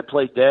that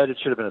play dead. It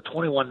should have been a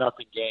 21-0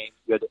 game.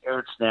 You had the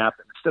errant snap,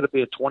 and instead of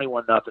being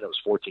 21-0, it was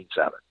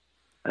 14-7.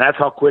 And that's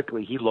how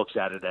quickly he looks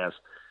at it as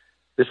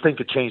this thing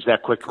could change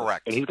that quickly.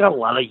 Correct. And he's got a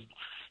lot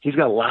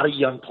of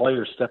young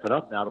players stepping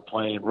up now to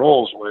playing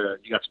roles where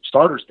you got some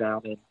starters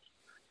down, and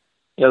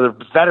the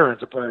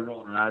veterans are probably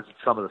rolling eyes at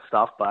some of the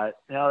stuff, but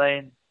they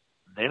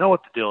know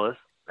what the deal is.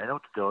 They know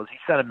what the deal is. He's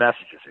sending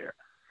messages here.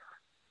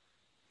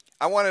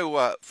 I want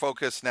to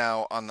focus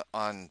now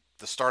on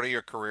the start of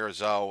your career,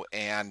 Zoe,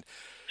 and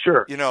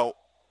sure,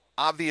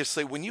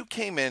 obviously when you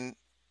came in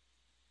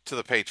to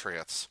the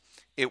Patriots,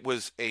 it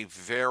was a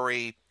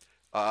very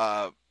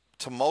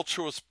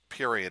tumultuous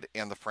period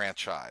in the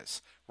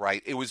franchise,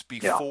 right? It was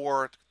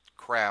before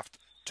Kraft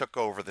took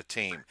over the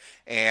team.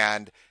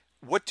 And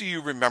what do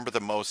you remember the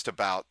most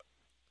about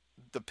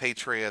the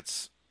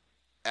Patriots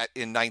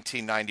in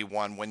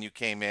 1991 when you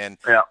came in?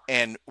 Yeah.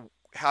 And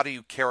how do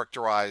you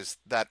characterize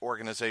that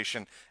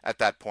organization at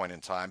that point in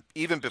time,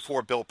 even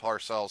before Bill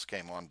Parcells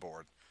came on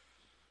board?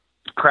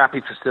 Crappy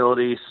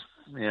facilities,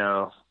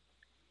 not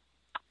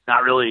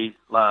really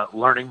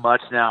learning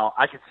much. Now,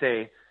 I could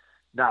say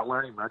not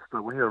learning much,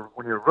 but when you're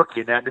a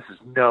rookie, and this is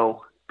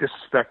no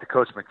disrespect to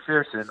Coach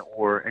McPherson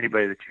or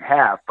anybody that you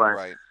have, but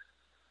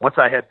once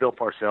I had Bill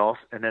Parcells,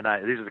 and then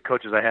these are the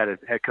coaches I had as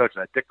head coach.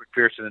 I had Dick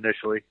McPherson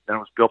initially, then it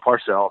was Bill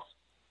Parcells,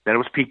 then it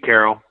was Pete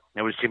Carroll,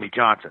 then it was Jimmy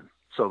Johnson.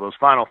 So those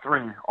final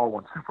three all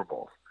won Super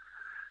Bowls.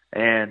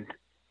 And,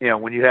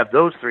 when you have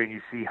those three and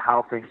you see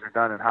how things are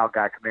done and how a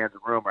guy commands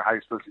a room or how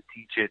you're supposed to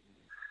teach it, and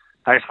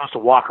how you're supposed to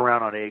walk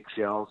around on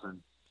eggshells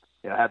and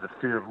have the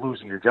fear of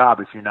losing your job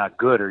if you're not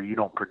good or you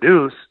don't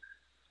produce,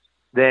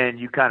 then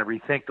you kind of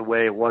rethink the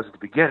way it was at the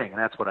beginning. And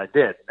that's what I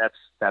did.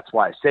 That's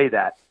why I say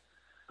that.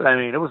 But,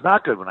 it was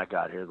not good when I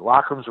got here. The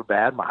locker rooms were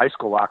bad. My high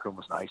school locker room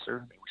was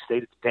nicer. We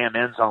stayed at the damn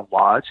End Zone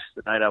Lodge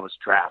the night I was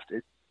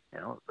drafted.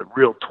 The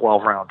real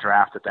 12-round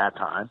draft at that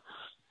time.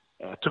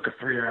 I took a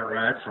 3-hour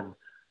ride from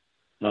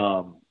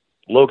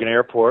Logan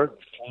Airport,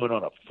 flew in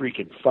on a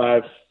freaking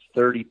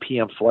 5:30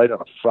 p.m. flight on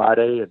a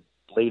Friday in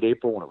late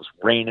April when it was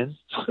raining.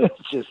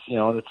 It's just,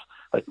 it's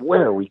like,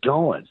 where are we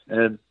going?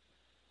 And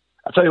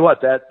I'll tell you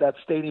what, that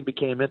stadium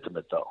became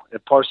intimate, though.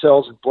 And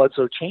Parcells and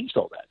Bledsoe changed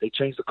all that. They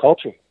changed the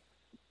culture.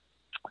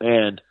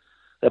 And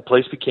that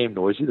place became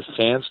noisy. The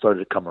fans started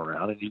to come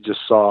around, and you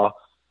just saw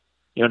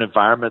an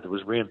environment that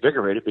was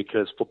reinvigorated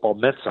because football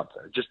meant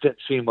something. It just didn't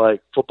seem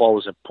like football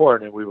was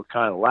important, and we were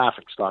kind of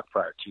laughing stock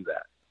prior to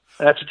that.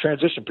 And that's a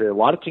transition period. A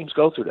lot of teams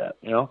go through that,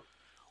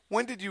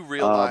 When did you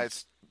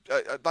realize,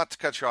 not to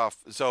cut you off,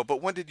 Zoe,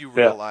 but when did you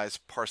realize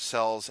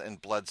Parcells and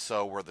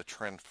Bledsoe were the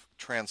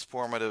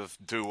transformative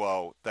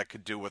duo that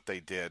could do what they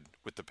did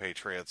with the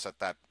Patriots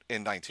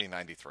in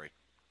 1993?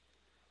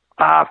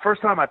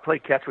 First time I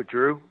played catch with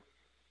Drew,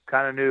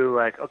 kind of knew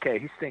okay,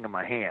 he's singing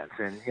my hands,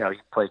 and he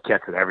played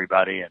catch with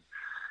everybody, and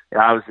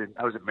I was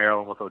at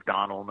Maryland with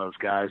O'Donnell and those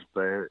guys,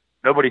 but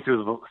nobody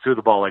threw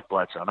the ball like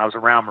Bledsoe. And I was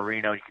around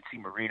Marino. You could see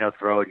Marino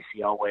throw it. You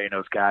see Elway and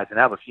those guys, and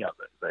that was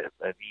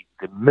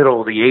the middle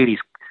of the '80s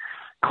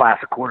class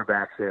of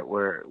quarterbacks that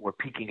were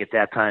peaking at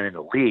that time in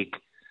the league.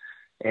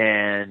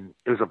 And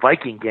it was a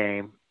Viking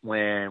game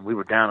when we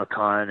were down a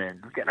ton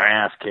and getting our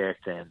ass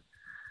kicked, and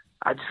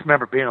I just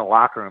remember being in the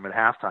locker room at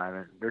halftime,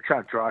 and they're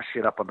trying to draw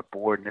shit up on the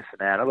board and this and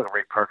that. I look at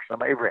Ray Perkins. I'm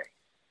like, hey, Ray,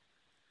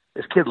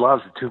 this kid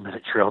loves the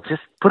 2-minute drill.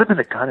 Just put him in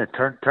the gun and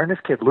turn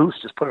this kid loose.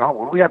 Just put it on.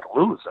 What do we have to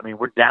lose?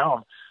 We're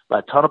down by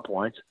a ton of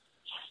points.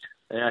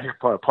 And I hear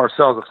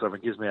Parcells looks up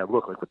and gives me that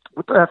look like,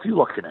 what the F are you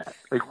looking at?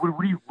 Like, what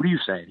are you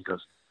saying? He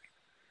goes,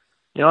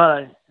 it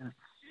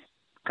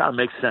kind of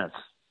makes sense.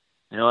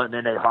 And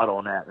then they huddle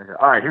on that. And they go,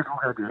 all right, here's what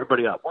we're going to do.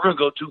 Everybody up. We're going to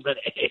go 2 minutes.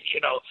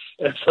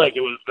 It's like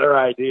it was their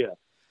idea.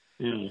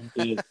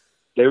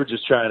 They were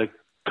just trying to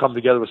come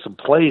together with some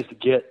plays to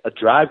get a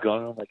drive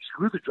going. I'm like,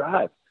 screw the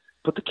drive.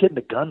 Put the kid in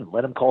the gun and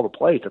let him call the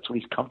plays. That's what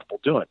he's comfortable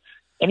doing.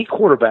 Any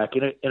quarterback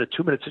in a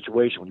 2-minute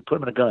situation, when you put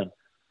him in a gun,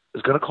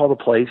 is going to call the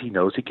plays he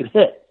knows he can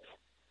hit.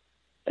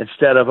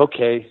 Instead of,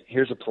 okay,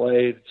 here's a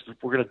play.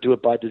 We're going to do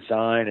it by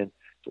design, and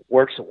if it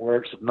works, it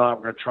works. If not,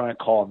 we're going to try and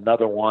call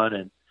another one.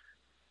 And,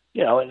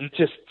 and it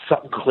just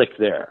something clicked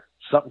there.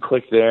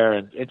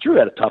 And Drew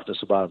had a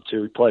toughness about him,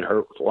 too. He played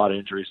hurt with a lot of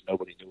injuries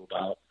nobody knew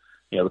about.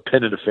 The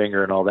pin in the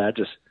finger and all that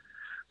just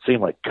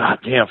seemed like, God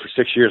damn, for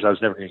 6 years I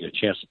was never going to get a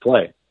chance to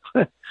play.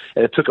 And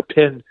it took a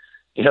pin,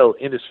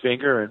 in his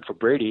finger, and for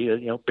Brady,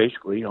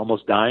 basically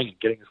almost dying and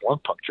getting his lung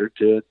punctured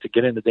to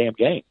get in the damn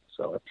game.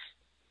 So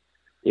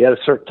he had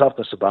a certain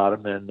toughness about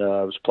him, and it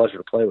was a pleasure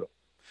to play with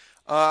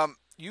him.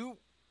 You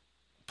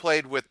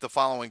played with the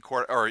following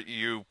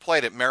you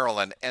played at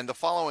Maryland, and the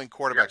following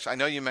quarterbacks. I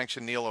know you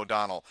mentioned Neil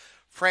O'Donnell,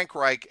 Frank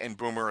Reich, and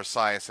Boomer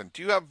Esiason.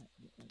 Do you have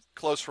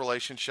close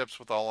relationships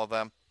with all of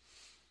them?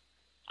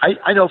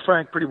 I know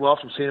Frank pretty well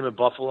from seeing him in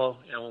Buffalo,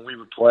 when we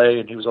would play,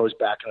 and he was always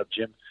backing up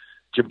Jim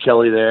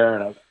Kelly there,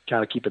 and I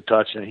kind of keep in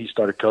touch, and he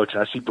started coaching.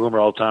 I see Boomer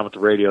all the time with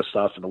the radio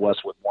stuff and the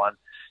Westwood one.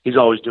 He's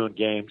always doing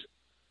games.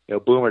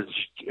 Boomer,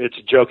 it's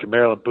a joke in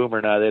Maryland. Boomer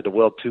and I, they had to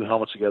weld 2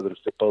 helmets together to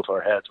fit both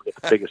our heads. We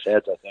got the biggest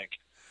heads, I think,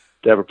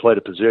 to ever play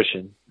the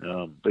position.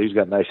 But he's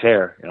got nice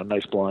hair,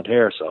 nice blonde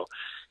hair, so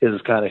his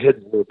is kind of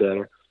hidden a little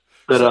better.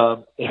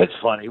 But it's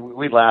funny.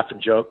 We laugh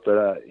and joke,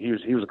 but he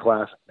was a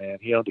classic, man.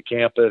 He owned the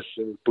campus.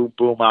 It was boom,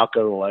 boom, out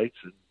go the lights,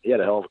 and he had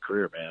a hell of a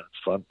career, man.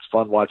 It's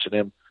fun watching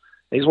him.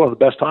 He's one of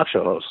the best talk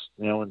show hosts,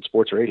 in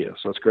sports radio,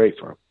 so it's great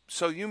for him.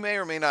 So you may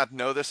or may not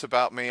know this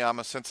about me. I'm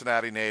a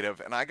Cincinnati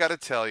native, and I got to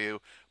tell you,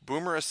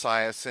 Boomer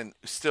Esiason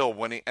still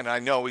and I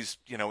know he's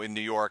in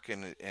New York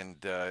and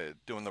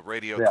doing the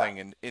radio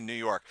thing in New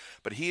York,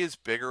 but he is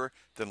bigger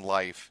than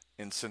life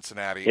in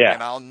Cincinnati,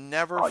 and I'll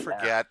never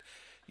forget.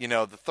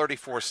 The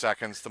 34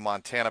 seconds, the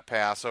Montana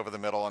pass over the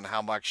middle, and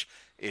how much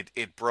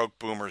it broke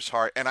Boomer's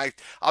heart. And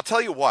I'll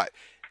tell you what,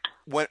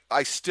 when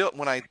I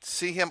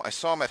see him, I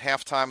saw him at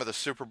halftime of the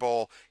Super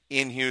Bowl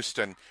in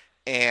Houston,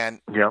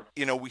 and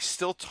we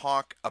still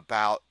talk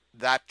about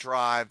that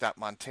drive, that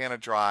Montana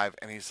drive,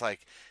 and he's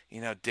like,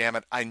 damn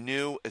it, I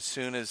knew as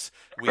soon as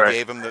we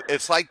gave him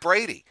it's like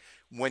Brady.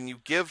 When you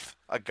give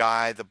a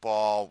guy the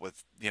ball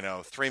with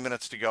 3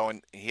 minutes to go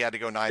and he had to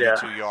go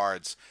 92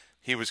 yards,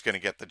 he was going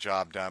to get the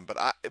job done.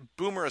 But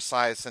Boomer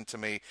Esiason, to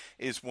me,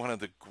 is one of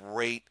the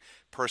great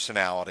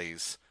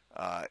personalities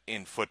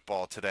in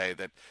football today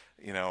that,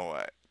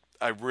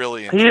 I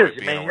really enjoy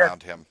being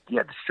around him. You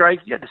had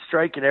to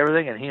strike and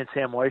everything, and he and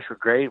Sam Weiss were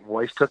great.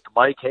 Weiss took the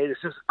mic, hey, this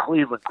is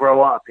Cleveland,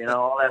 grow up,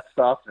 all that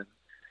stuff. And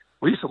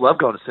we used to love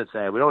going to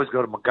Cincinnati. We'd always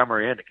go to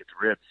Montgomery Inn to get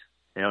the ribs.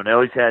 And they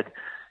always had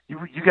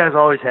you guys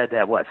always had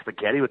that,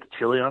 spaghetti with the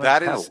chili on it?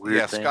 That is,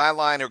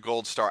 Skyline or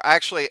Gold Star. I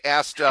actually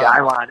asked...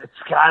 Skyline. It's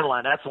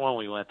Skyline. That's the one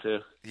we went to.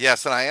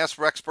 Yes, and I asked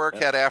Rex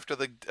Burkhead after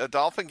the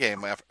Dolphin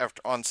game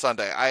on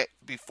Sunday.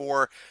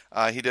 Before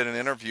he did an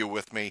interview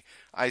with me,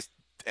 I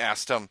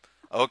asked him,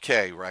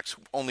 okay, Rex,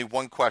 only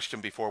one question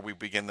before we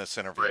begin this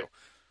interview. Right.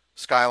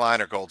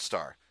 Skyline or Gold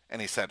Star? And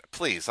he said,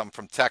 please, I'm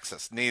from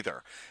Texas,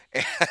 neither.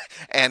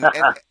 And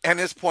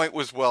his point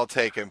was well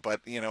taken,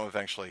 but,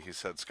 eventually he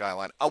said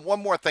Skyline.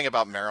 One more thing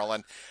about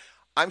Maryland.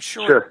 I'm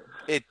sure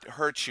it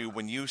hurts you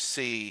when you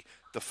see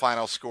the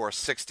final score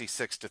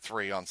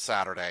 66-3 on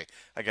Saturday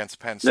against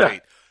Penn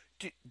State.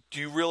 Yeah. Do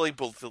you really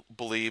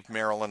believe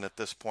Maryland at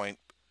this point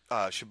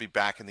should be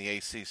back in the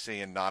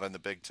ACC and not in the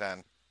Big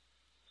Ten?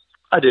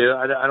 I do.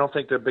 I don't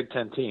think they're a Big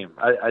Ten team.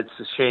 It's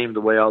a shame the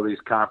way all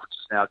these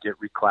conferences now get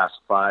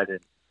reclassified,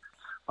 and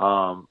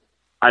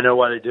I know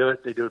why they do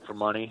it. They do it for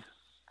money.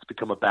 It's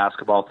become a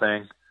basketball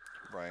thing.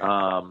 Right.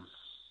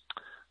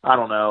 I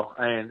don't know.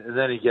 And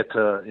then you get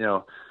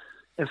to,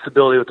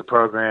 instability with the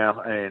program.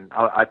 And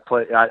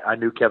I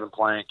knew Kevin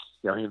Plank.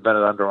 He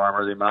invented Under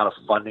Armour. The amount of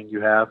funding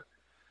you have,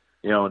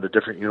 and the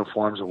different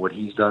uniforms and what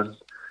he's done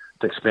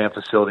to expand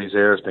facilities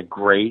there has been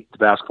great. The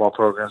basketball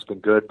program's been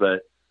good,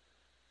 but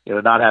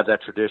not have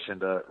that tradition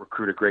to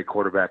recruit a great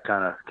quarterback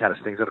kind of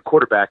things. And a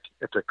quarterback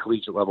at the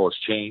collegiate level has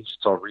changed.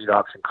 It's all read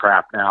option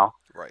crap now.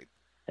 Right.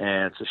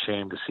 And it's a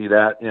shame to see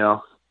that,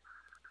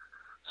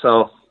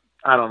 So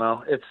I don't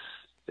know.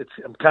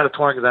 I'm kind of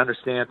torn because I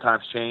understand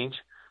times change,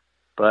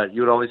 but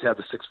you would always have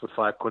the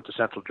 6'5"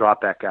 quintessential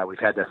drop back guy. We've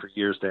had that for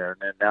years there,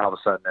 and then now all of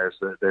a sudden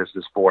there's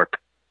this fork.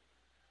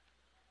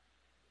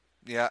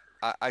 Yeah,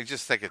 I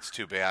just think it's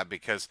too bad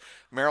because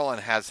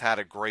Maryland has had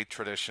a great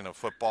tradition of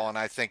football, and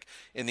I think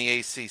in the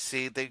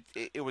ACC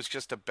it was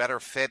just a better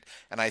fit,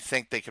 and I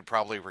think they could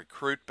probably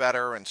recruit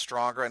better and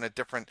stronger and a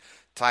different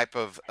type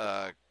of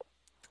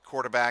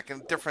quarterback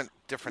and different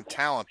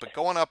talent. But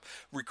going up,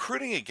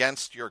 recruiting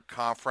against your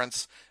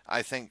conference,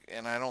 I think,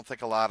 and I don't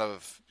think a lot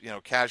of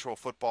casual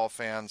football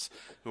fans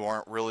who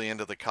aren't really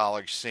into the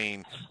college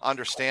scene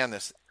understand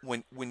this.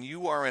 When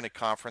you are in a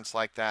conference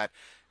like that.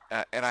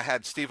 And I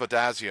had Steve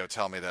Addazio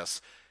tell me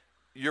this.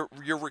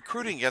 you're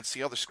recruiting against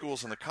the other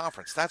schools in the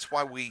conference. That's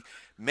why we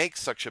make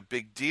such a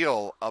big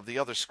deal of the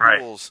other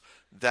schools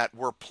that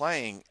we're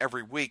playing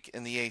every week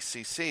in the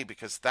ACC,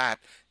 because that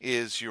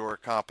is your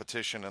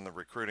competition in the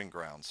recruiting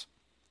grounds.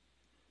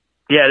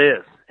 Yeah, it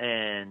is.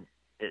 And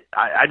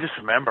I just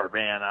remember,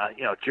 man,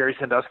 Jerry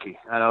Sandusky.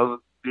 I know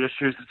the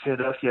issues that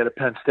Sandusky had at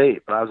Penn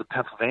State, but I was a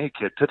Pennsylvania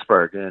kid,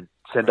 Pittsburgh, and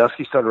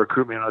Sandusky started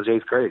recruiting me when I was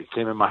 8th grade. He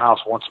came in my house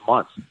once a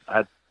month. I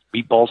had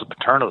meatballs at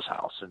Paterno's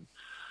house, and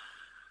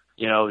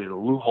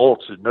Lou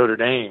Holtz at Notre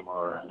Dame,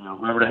 or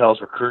whoever the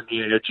hell's recruiting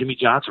you. Jimmy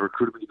Johnson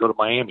recruited me to go to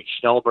Miami.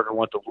 Schnellberger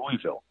went to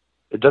Louisville.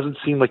 It doesn't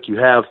seem like you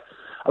have,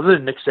 other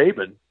than Nick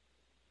Saban.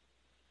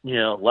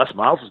 Les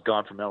Miles is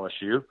gone from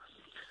LSU.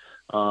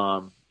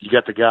 You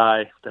got the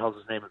guy, the hell's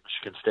his name at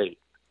Michigan State?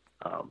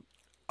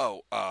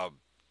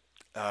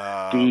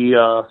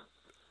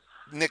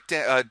 Nick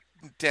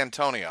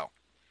D'Antonio.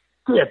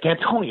 Yeah,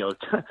 D'Antonio.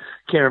 Can't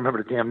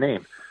remember the damn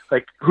name.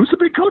 Like, who's the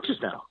big coaches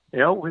now?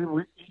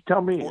 You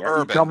tell me.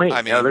 Urban. You tell me.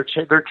 I mean, they're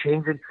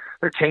changing.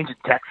 They're changing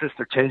Texas.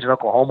 They're changing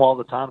Oklahoma all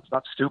the time. It's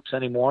not Stoops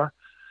anymore.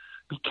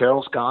 Pete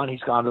Carroll's gone.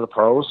 He's gone to the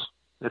pros.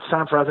 It's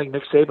time for, I think,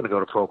 Nick Saban to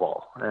go to pro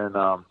ball, and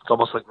it's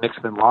almost like Nick's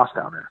been lost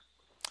down there.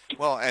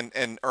 Well,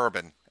 and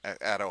Urban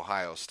at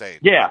Ohio State.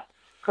 Yeah,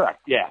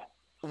 correct. Yeah.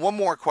 One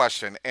more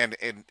question, and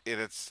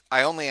it's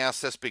I only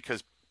ask this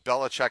because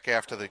Belichick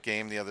after the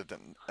game the other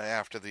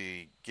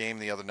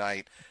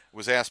night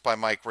was asked by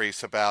Mike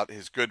Reese about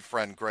his good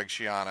friend Greg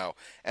Schiano,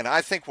 and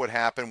I think what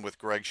happened with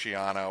Greg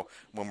Schiano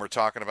when we're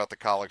talking about the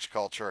college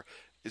culture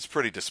is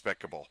pretty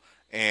despicable.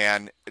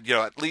 And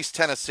at least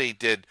Tennessee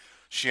did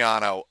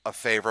Schiano a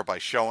favor by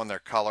showing their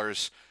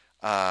colors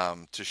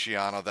to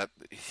Schiano, that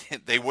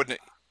they wouldn't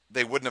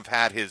have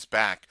had his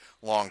back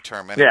long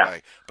term anyway. Yeah.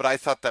 But I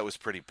thought that was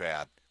pretty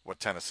bad what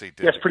Tennessee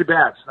did. Yeah, it's pretty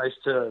bad. It's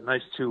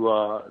nice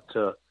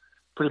to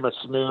pretty much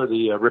smear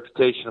the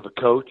reputation of a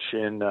coach,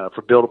 and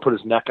for Bill to put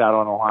his neck out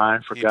on the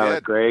line for a guy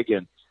like Greg.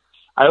 And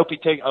I hope he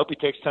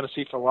takes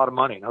Tennessee for a lot of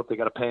money, and I hope they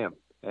got to pay him.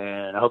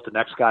 And I hope the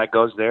next guy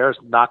goes there is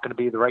not going to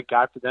be the right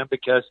guy for them,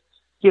 because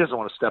he doesn't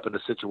want to step into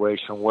a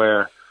situation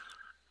where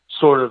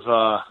sort of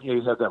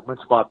you have that win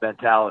spot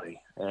mentality,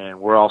 and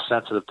we're all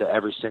sensitive to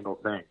every single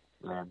thing.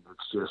 And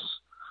it's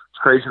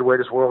crazy the way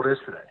this world is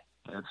today.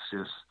 It's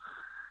just,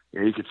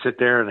 you could sit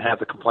there and have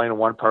the complaint of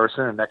one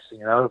person, and next thing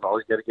you know, all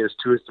you got to get is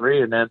 2 or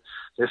 3, and then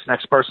this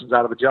next person's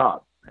out of a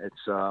job.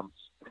 It's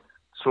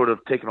sort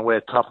of taking away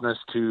a toughness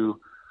to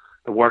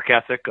the work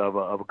ethic of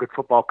a good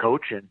football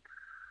coach, and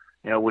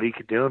what he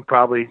could do, and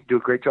probably do a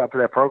great job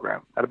for that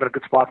program. That'd have been a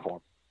good spot for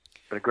him.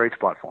 Been a great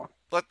spot for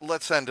him.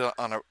 Let's end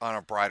on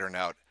a brighter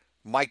note.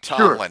 Mike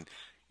Tomlin,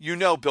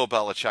 Sure. Bill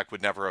Belichick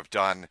would never have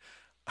done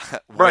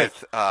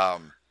with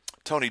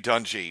Tony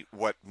Dungy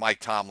what Mike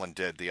Tomlin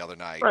did the other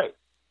night. Right.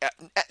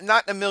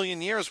 Not in a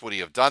million years would he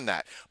have done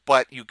that.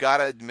 But you got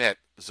to admit,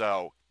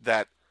 Zoe,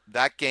 that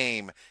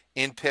game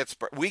in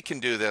Pittsburgh, we can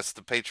do this.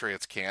 The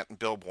Patriots can't, and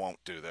Bill won't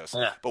do this.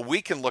 Yeah. But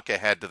we can look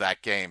ahead to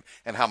that game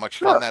and how much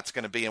fun that's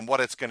going to be, and what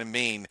it's going to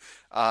mean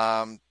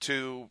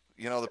to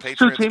the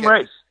Patriots. 2-team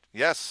race.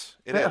 Yes,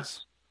 it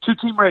is.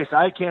 2-team race.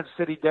 I had Kansas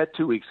City dead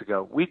 2 weeks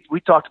ago. We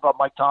talked about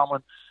Mike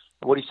Tomlin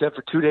and what he said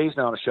for 2 days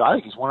now on the show. I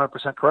think he's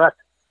 100% correct.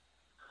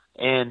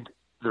 And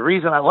the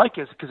reason I like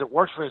it is because it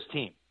works for his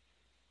team.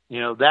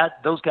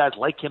 Those guys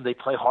like him. They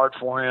play hard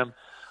for him.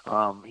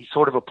 He's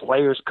sort of a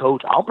player's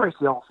coach. I'll break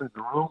the elephant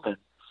in the room, and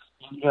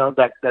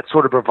that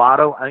sort of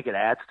bravado. I think it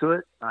adds to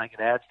it. I think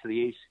it adds to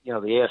the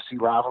AFC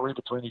rivalry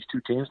between these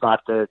two teams.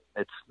 Not that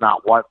it's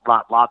not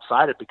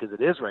lopsided, because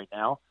it is right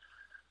now.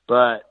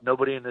 But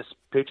nobody in this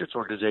Patriots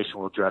organization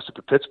will address it,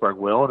 but Pittsburgh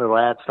will, and it'll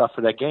add stuff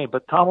for that game.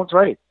 But Tomlin's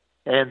right,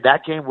 and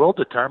that game will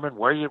determine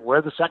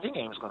where the second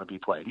game is going to be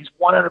played. He's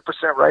 100%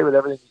 right with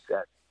everything he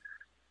said.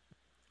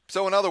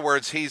 So, in other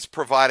words, he's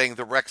providing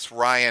the Rex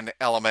Ryan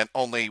element,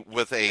 only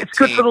with a It's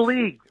good for the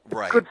league.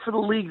 Right. It's good for the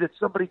league that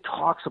somebody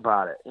talks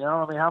about it.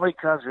 How many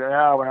times we're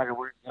not going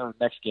to the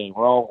next game.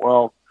 We're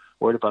all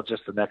worried about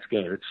just the next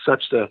game. It's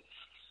such the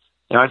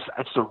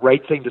it's the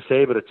right thing to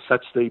say, but it's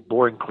such the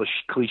boring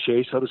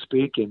cliche, so to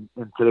speak. In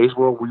today's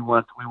world, we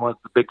want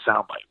the big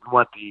soundbite. We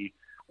want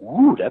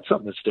that's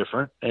something that's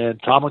different. And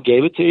Tomlin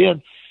gave it to you,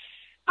 and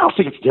I don't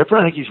think it's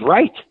different. I think he's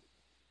right.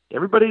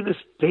 Everybody in this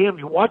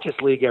you watch this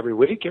league every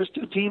week. There's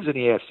 2 teams in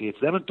the AFC. It's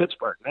them and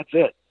Pittsburgh. That's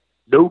it.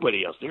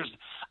 Nobody else.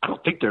 I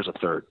don't think there's a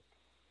third.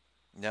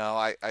 No,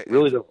 I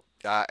really don't.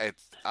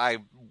 I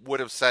would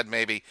have said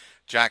maybe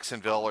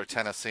Jacksonville or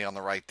Tennessee on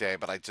the right day,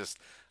 but I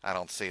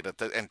don't see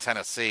it. And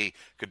Tennessee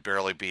could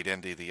barely beat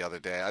Indy the other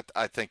day.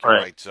 I think you're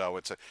right, Zoe.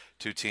 It's a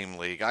 2-team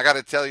league. I got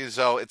to tell you,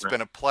 Zoe, it's been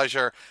a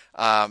pleasure.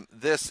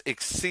 This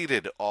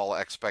exceeded all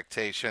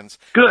expectations.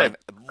 Good. And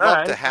I'd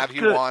love to have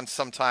you on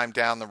sometime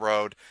down the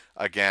road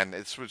again.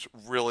 This was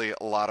really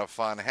a lot of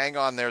fun. Hang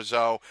on there,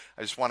 Zoe.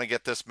 I just want to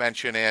get this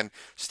mention in.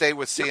 Stay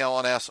with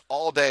CLNS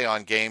all day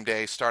on game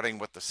day, starting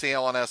with the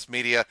CLNS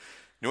Media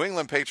New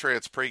England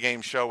Patriots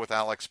pregame show with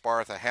Alex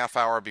Barth a half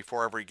hour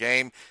before every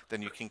game.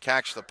 Then you can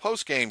catch the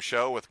postgame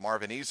show with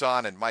Marvin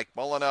Ezon and Mike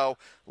Molyneux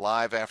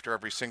live after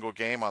every single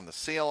game on the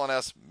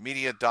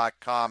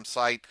clnsmedia.com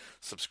site.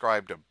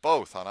 Subscribe to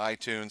both on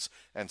iTunes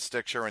and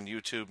Stitcher and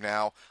YouTube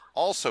now.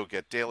 Also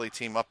get daily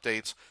team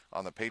updates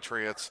on the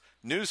Patriots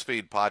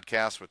Newsfeed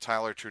podcast with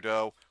Tyler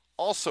Trudeau,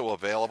 also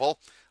available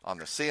on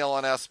the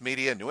CLNS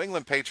Media New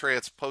England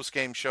Patriots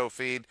postgame show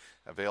feed,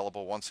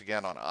 available once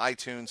again on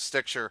iTunes,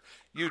 Stitcher,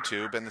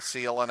 YouTube, and the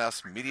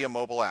CLNS Media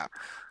mobile app.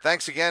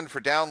 Thanks again for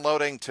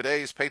downloading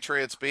today's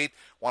Patriots Beat.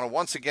 Want to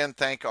once again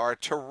thank our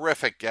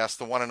terrific guest,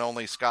 the one and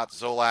only Scott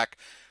Zolak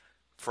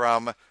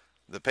from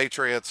the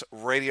Patriots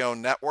Radio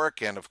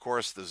Network, and of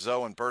course the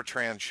Zoe and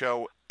Bertrand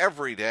Show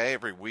every day,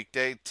 every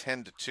weekday,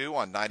 10 to 2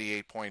 on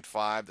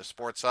 98.5, the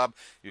Sports Hub.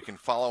 You can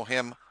follow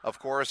him, of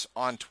course,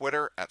 on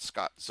Twitter at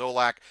Scott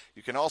Zolak.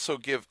 You can also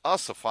give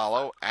us a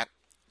follow at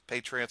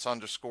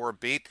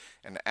Patriots_beat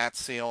and at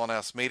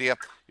CLNS Media.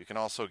 You can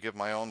also give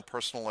my own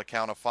personal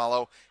account a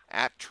follow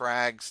at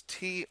Trags,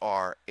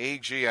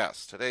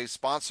 TRAGS. Today's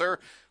sponsor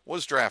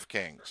was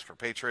DraftKings. For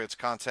Patriots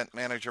content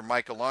manager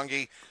Mike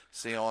Alongi,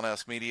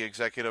 CLNS Media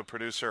executive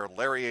producer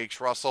Larry H.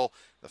 Russell,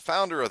 the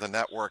founder of the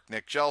network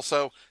Nick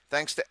Gelso,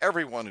 thanks to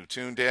everyone who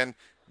tuned in.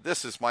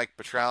 This is Mike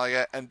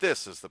Petralia, and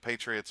this is the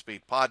Patriots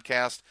Beat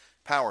podcast,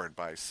 powered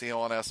by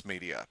CLNS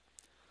Media.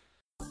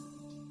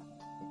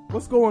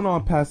 What's going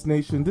on, Past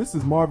Nation? This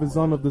is Marvin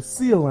Zahn of the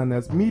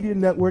CLNS Media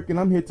Network, and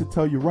I'm here to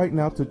tell you right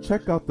now to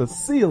check out the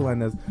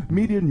CLNS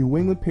Media New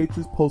England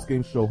Patriots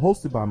postgame show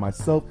hosted by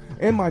myself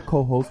and my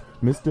co-host,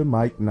 Mr.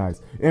 Mike Nice.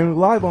 And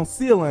live on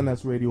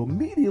CLNS Radio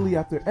immediately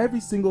after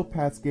every single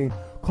Pats game.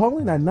 Call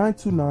in at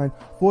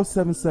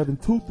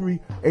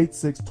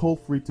 929-477-2386 toll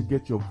free to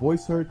get your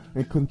voice heard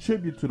and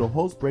contribute to the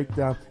host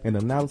breakdown and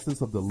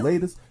analysis of the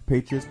latest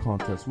Patriots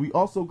contest. We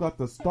also got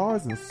the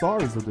stars and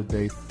sorries of the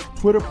day,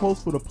 Twitter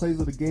posts for the plays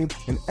of the game,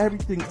 and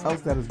everything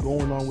else that is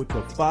going on with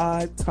the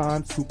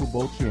 5-time Super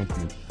Bowl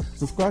champion.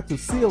 Subscribe to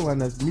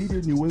CLNS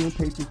Media New England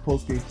Patriots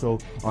postgame show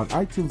on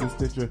iTunes and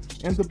Stitcher,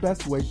 and the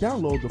best way,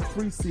 download the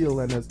free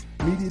CLNS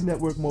Media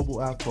Network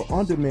mobile app for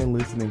on-demand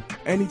listening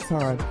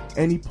anytime,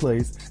 any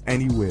place,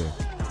 anywhere.